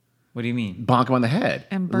 What do you mean? bonk him on the head,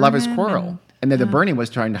 And burn lovers him quarrel, and then the burning was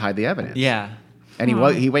trying to hide the evidence. Yeah. And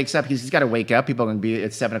he wakes up. He's got to wake up. People are going to be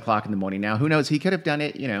at 7:00 in the morning now. Who knows? He could have done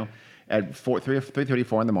it, at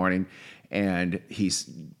 3:34 in the morning, and he's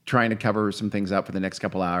trying to cover some things up for the next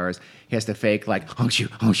couple hours. He has to fake like, honk you.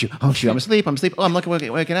 I'm asleep. Oh, I'm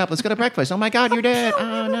waking up. Let's go to breakfast. Oh my God, you're dead.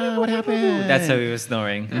 Oh no, what happened? That's how he was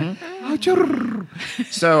snoring.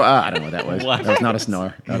 So I don't know what that was. What? That was not a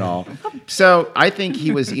snore at all. So I think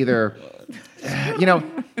he was either,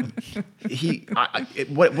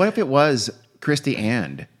 what if it was Christy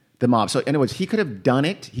and The mob. So, in other words, he could have done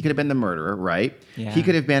it. He could have been the murderer, right? Yeah. He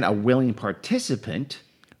could have been a willing participant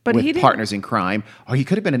But with he didn't- partners in crime, or he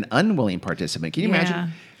could have been an unwilling participant. Can you Yeah.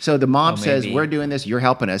 imagine? So the mob says, maybe. "We're doing this. You're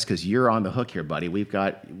helping us because you're on the hook here, buddy.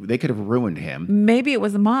 They could have ruined him." Maybe it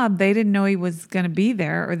was a mob. They didn't know he was going to be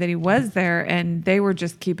there or that he was there, and they were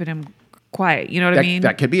just keeping him quiet. You know what I mean?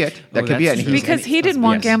 That could be it. That could be it. that's And true. Because he didn't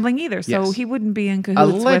want Yes. gambling either, so Yes. he wouldn't be in cahoots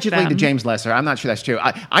Allegedly with to them. James Lesser. I'm not sure that's true.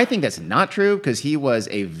 I think that's not true because he was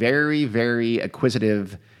a very, very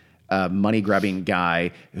acquisitive, money-grubbing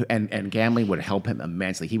guy, and gambling would help him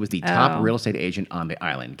immensely. He was the top Oh. real estate agent on the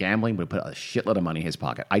island. Gambling would put a shitload of money in his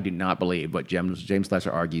pocket. I do not believe, but James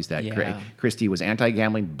Lesser argues that Yeah. Christie was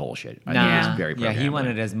anti-gambling. Bullshit. I Nah. think he's very Yeah, he pro-gambling.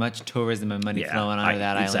 wanted as much tourism and money flowing onto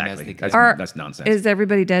that island as exactly. they could. That's nonsense. Is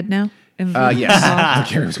everybody dead now? Yes.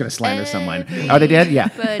 Karen was going to slander someone. Are they dead? Yeah.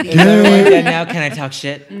 Buddy. Is everyone dead now? Can I talk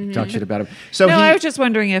shit? Talk shit about him. So No, he, I was just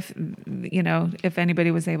wondering if if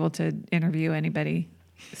anybody was able to interview anybody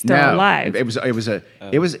still alive. It was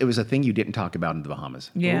a thing you didn't talk about in the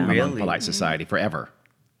Bahamas. Yeah. among Really? polite society forever.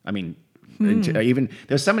 I mean, even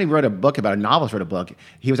there's somebody wrote a book about a novelist wrote a book.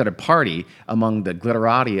 He was at a party among the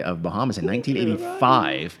glitterati of Bahamas in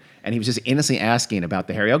 1985, and he was just innocently asking about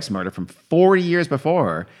the Harry Oaks murder from 40 years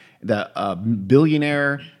before. The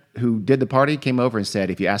billionaire who did the party came over and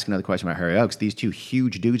said, "If you ask another question about Harry Oaks, these two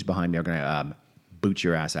huge dudes behind me are going to boot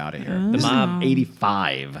your ass out of here." This is mob.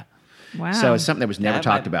 85. Wow. So it's something that was never That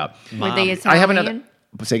talked might- about. Were they Italian? I have another.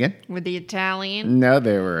 Say again? Were they Italian? No,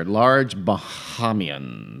 they were large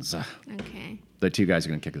Bahamians. Okay. The two guys are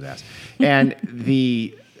going to kick his ass. And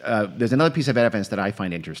there's another piece of evidence that I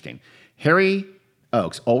find interesting. Harry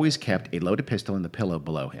Oaks always kept a loaded pistol in the pillow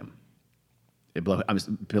below him.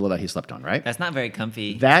 Pillow that he slept on, right? That's not very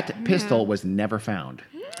comfy. That pistol was never found.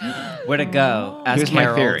 Where'd it go? Ask Here's Harold.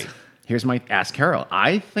 my theory. Here's my ask Harold.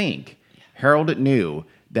 I think Harold knew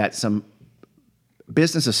that some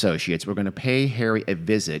business associates were going to pay Harry a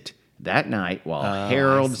visit that night while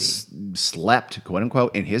Harold slept, quote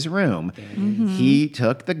unquote, in his room. He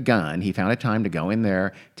took the gun. He found a time to go in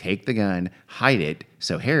there, take the gun, hide it,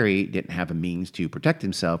 so Harry didn't have a means to protect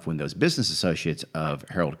himself when those business associates of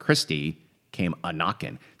Harold Christie came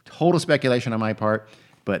a-knocking. Total speculation on my part,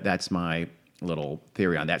 but that's my little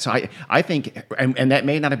theory on that. So I think, and that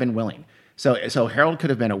may not have been willing. So Harold could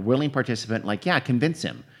have been a willing participant, like, yeah, convince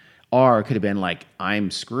him. Or it could have been like, I'm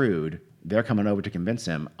screwed. They're coming over to convince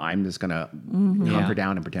him. I'm just going to hunker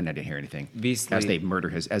down and pretend I didn't hear anything. Beastly. As they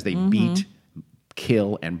murder as they beat,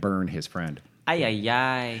 kill, and burn his friend. Ay, ay,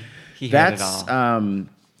 ay. He had it all.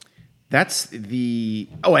 That's the...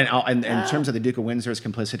 Oh, and in terms of the Duke of Windsor's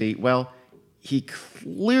complicity, well, he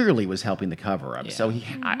clearly was helping the cover-up. Yeah. So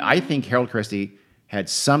I think Harold Christie had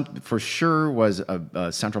for sure was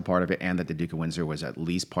a central part of it, and that the Duke of Windsor was at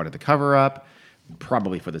least part of the cover-up,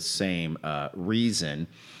 probably for the same reason.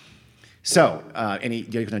 So,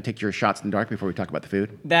 you're going to take your shots in the dark before we talk about the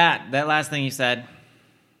food? That last thing you said.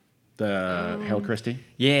 The Harold Christie?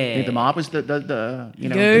 Yeah. You think the mob was the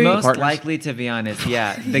Gay. Most partners? likely, to be honest,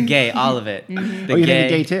 yeah. The gay, all of it. The Oh, you think the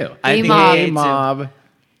gay too? I Gay think mob. gay Gay too. mob.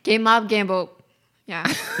 Gay mob gamble.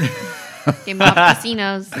 Yeah. Gay mob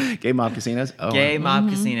casinos. Gay mob casinos? Oh. Gay mob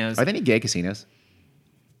casinos. Are there any gay casinos?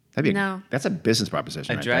 No. That's a business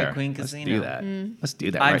proposition. A right drag there. queen Let's casino. do that. Let's do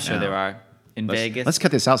that. I'm right sure now. there are in Vegas. Let's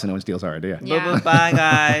cut this out so no one steals our idea. Yeah. Bye,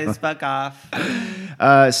 guys. Fuck off.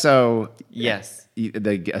 So Yes.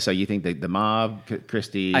 so you think the mob,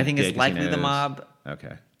 Christie? I think it's gay likely the casinos. mob.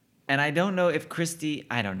 Okay. And I don't know if Christie,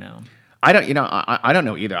 I don't know. I don't. I don't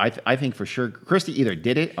know either. I think for sure Christie either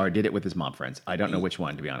did it or did it with his mob friends. I don't know which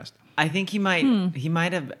one, to be honest. I think he might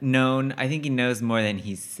have known. I think he knows more than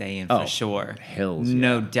he's saying for Oh, sure. hells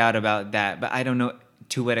no yeah. doubt about that. But I don't know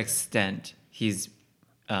to what extent he's,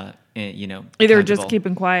 either just accountable.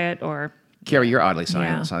 keeping quiet or Carrie, you're oddly silent.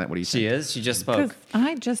 Yeah. Silent. What do you She think? is. She just spoke. because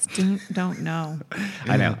I just don't know.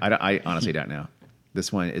 I know. I honestly don't know. This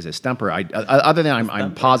one is a stumper. Other than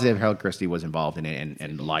I'm positive Harold Christie was involved in it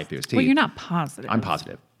and lied through his teeth. Well, you're not positive. I'm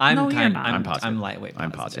positive. I'm you're not. I'm positive. I'm lightweight.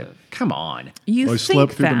 I'm positive. Come on. You I think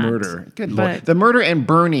slept through that, the murder. Good but- lord. The murder and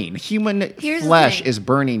burning. Human Here's the flesh thing. is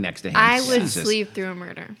burning next to him. I would Jesus. sleep through a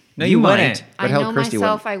murder. No, you might, wouldn't. but I Harold know Christie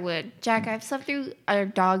myself wouldn't. I would. Jack, I've slept through a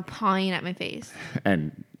dog pawing at my face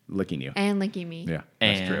And licking you. and licking me. Yeah,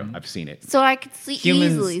 that's And- true. I've seen it. So I could easily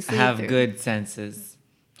Humans sleep have through. good senses.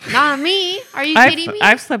 Not me. Are you kidding me?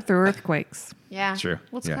 I've slept through earthquakes. yeah. True.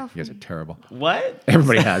 Let's yeah, go. you guys are terrible. What?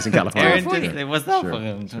 Everybody has in California. Aaron California. just, it was that for Sure,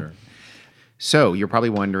 him. sure. So you're probably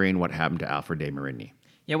wondering what happened to Alfred de Marigny.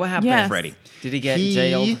 Yeah, what happened? Yes. Freddie. Did he get He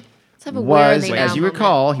jailed? Let's have a where are was, they as now you moment.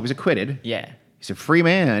 recall, he was acquitted. Yeah. He's a free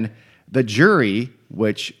man, The jury,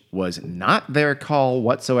 which was not their call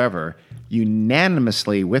whatsoever,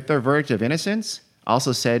 unanimously, with their verdict of innocence,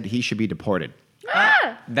 also said he should be deported.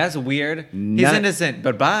 That's weird. He's None- innocent,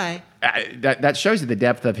 but bye. That shows you the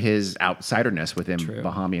depth of his outsiderness within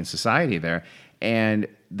Bahamian society there. And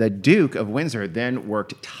the Duke of Windsor then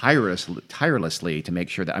worked tirelessly to make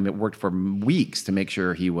sure that, it worked for weeks to make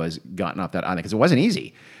sure he was gotten off that island, because it wasn't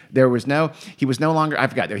easy. He was no longer, I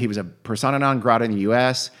forgot, he was a persona non grata in the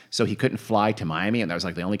U.S., so he couldn't fly to Miami, and that was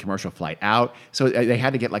like the only commercial flight out. So they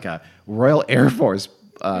had to get like a Royal Air Force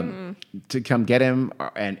to come get him,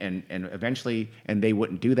 and eventually, and they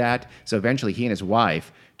wouldn't do that. So eventually he and his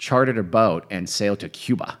wife chartered a boat and sailed to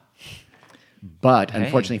Cuba. But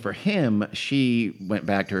unfortunately for him, she went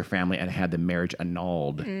back to her family and had the marriage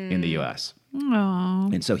annulled in the U.S.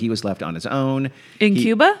 Oh. And so he was left on his own.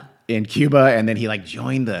 Cuba? In Cuba, and then he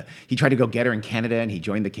he tried to go get her in Canada, and he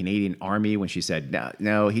joined the Canadian Army when she said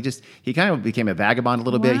no. He kind of became a vagabond a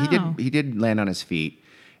little bit. Wow. He did land on his feet,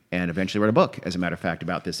 and eventually wrote a book, as a matter of fact,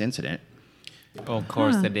 about this incident. Oh, of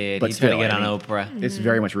course they did. But He still, tried to get I on mean, Oprah. It's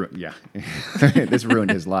very much ruined. Yeah, this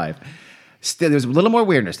ruined his life. Still, there's a little more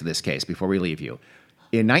weirdness to this case before we leave you.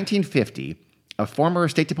 In 1950, a former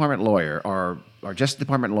State Department lawyer or Justice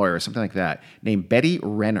Department lawyer or something like that, named Betty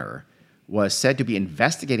Renner, was said to be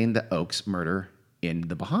investigating the Oaks murder in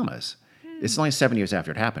the Bahamas. It's only 7 years after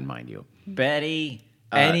it happened, mind you. Betty,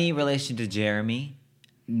 any relation to Jeremy?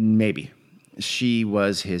 Maybe. She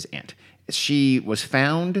was his aunt. She was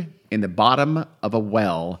found in the bottom of a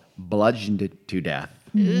well, bludgeoned to death.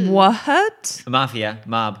 What?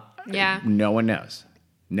 Mob. Yeah. No one knows.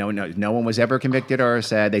 No one knows. No one was ever convicted or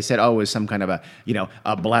said. They said, "Oh, it was some kind of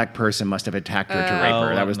a black person must have attacked her to rape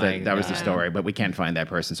her." That was the story, but we can't find that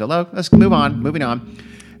person. So let's move on. Moving on.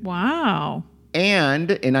 Wow.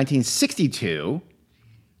 And in 1962,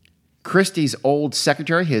 Christie's old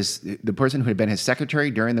secretary, the person who had been his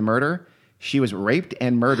secretary during the murder, she was raped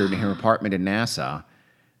and murdered in her apartment in Nassau.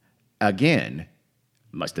 Again,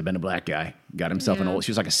 must have been a black guy. Got himself an old.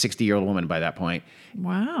 She was like a 60-year-old woman by that point.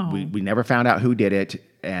 Wow. We never found out who did it,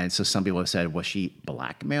 and so some people have said, was she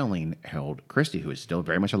blackmailing Harold Christie, who is still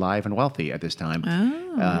very much alive and wealthy at this time?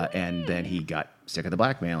 And then he got sick of the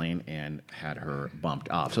blackmailing and had her bumped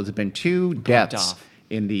off. So there's been two deaths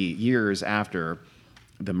in the years after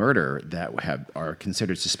the murder that are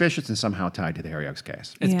considered suspicious and somehow tied to the Harry Oaks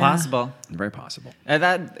case. It's possible. Very possible.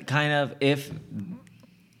 That kind of,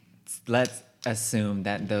 let's assume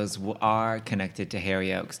that those are connected to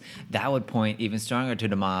Harry Oaks, that would point even stronger to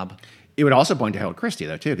the mob. It would also point to Harold Christie,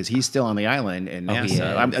 though, too, because he's still on the island in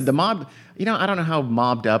Nassau. The mob, I don't know how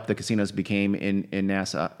mobbed up the casinos became in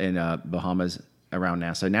Nassau, in Bahamas, around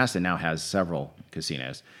Nassau. Nassau now has several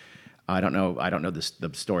casinos. I don't know the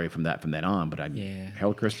story from then on, but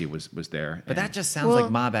Harold Christie was there. But that just sounds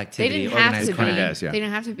like mob activity. They didn't have to be. Kinda does, yeah. They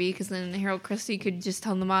didn't have to be, because then Harold Christie could just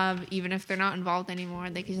tell the mob, even if they're not involved anymore,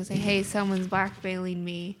 they could just say, "Hey, someone's blackmailing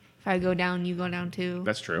me. If I go down, you go down too."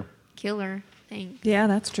 That's true. Killer. Thanks. Yeah,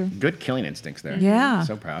 that's true. Good killing instincts there. Yeah.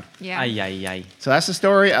 So proud. Yeah. Ay. So that's the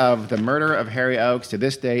story of the murder of Harry Oaks. To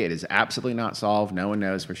this day, it is absolutely not solved. No one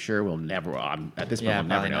knows for sure. We'll never, at this point, we'll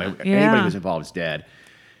never know. probably not. Yeah. Anybody who's involved is dead.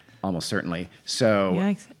 Almost certainly. So,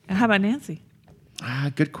 Yikes. How about Nancy?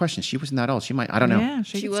 good question. She wasn't that old. She might, I don't know. Yeah,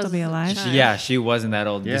 she could was still be a alive. child. She wasn't that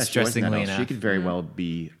old, Yeah, she wasn't that distressingly old. enough. She could very well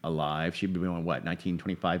be alive. She'd be born,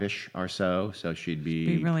 1925-ish or so. So she'd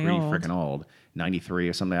be really pretty old. freaking old. 93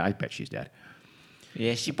 or something. I bet she's dead.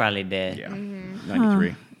 Yeah, she probably did. Yeah. Mm-hmm.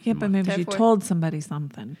 93. Yeah, but maybe she Typhoid. told somebody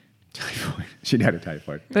something. Typhoid. She'd had a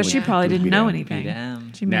typhoid. But she probably didn't Be know damned. anything. Be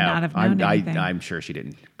damned. She may not have known anything. I'm sure she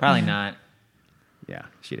didn't. Probably not. Yeah,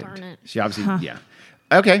 she didn't. Darn it. She obviously, yeah.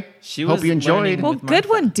 Okay. She Hope was you enjoyed. learning Well, with good Martha.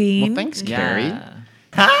 one, Dean. Well, thanks, Carrie.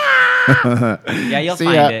 Yeah, you'll See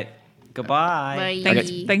find ya. it. Goodbye.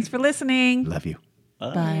 Bye. Thanks for listening. Love you.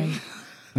 Bye.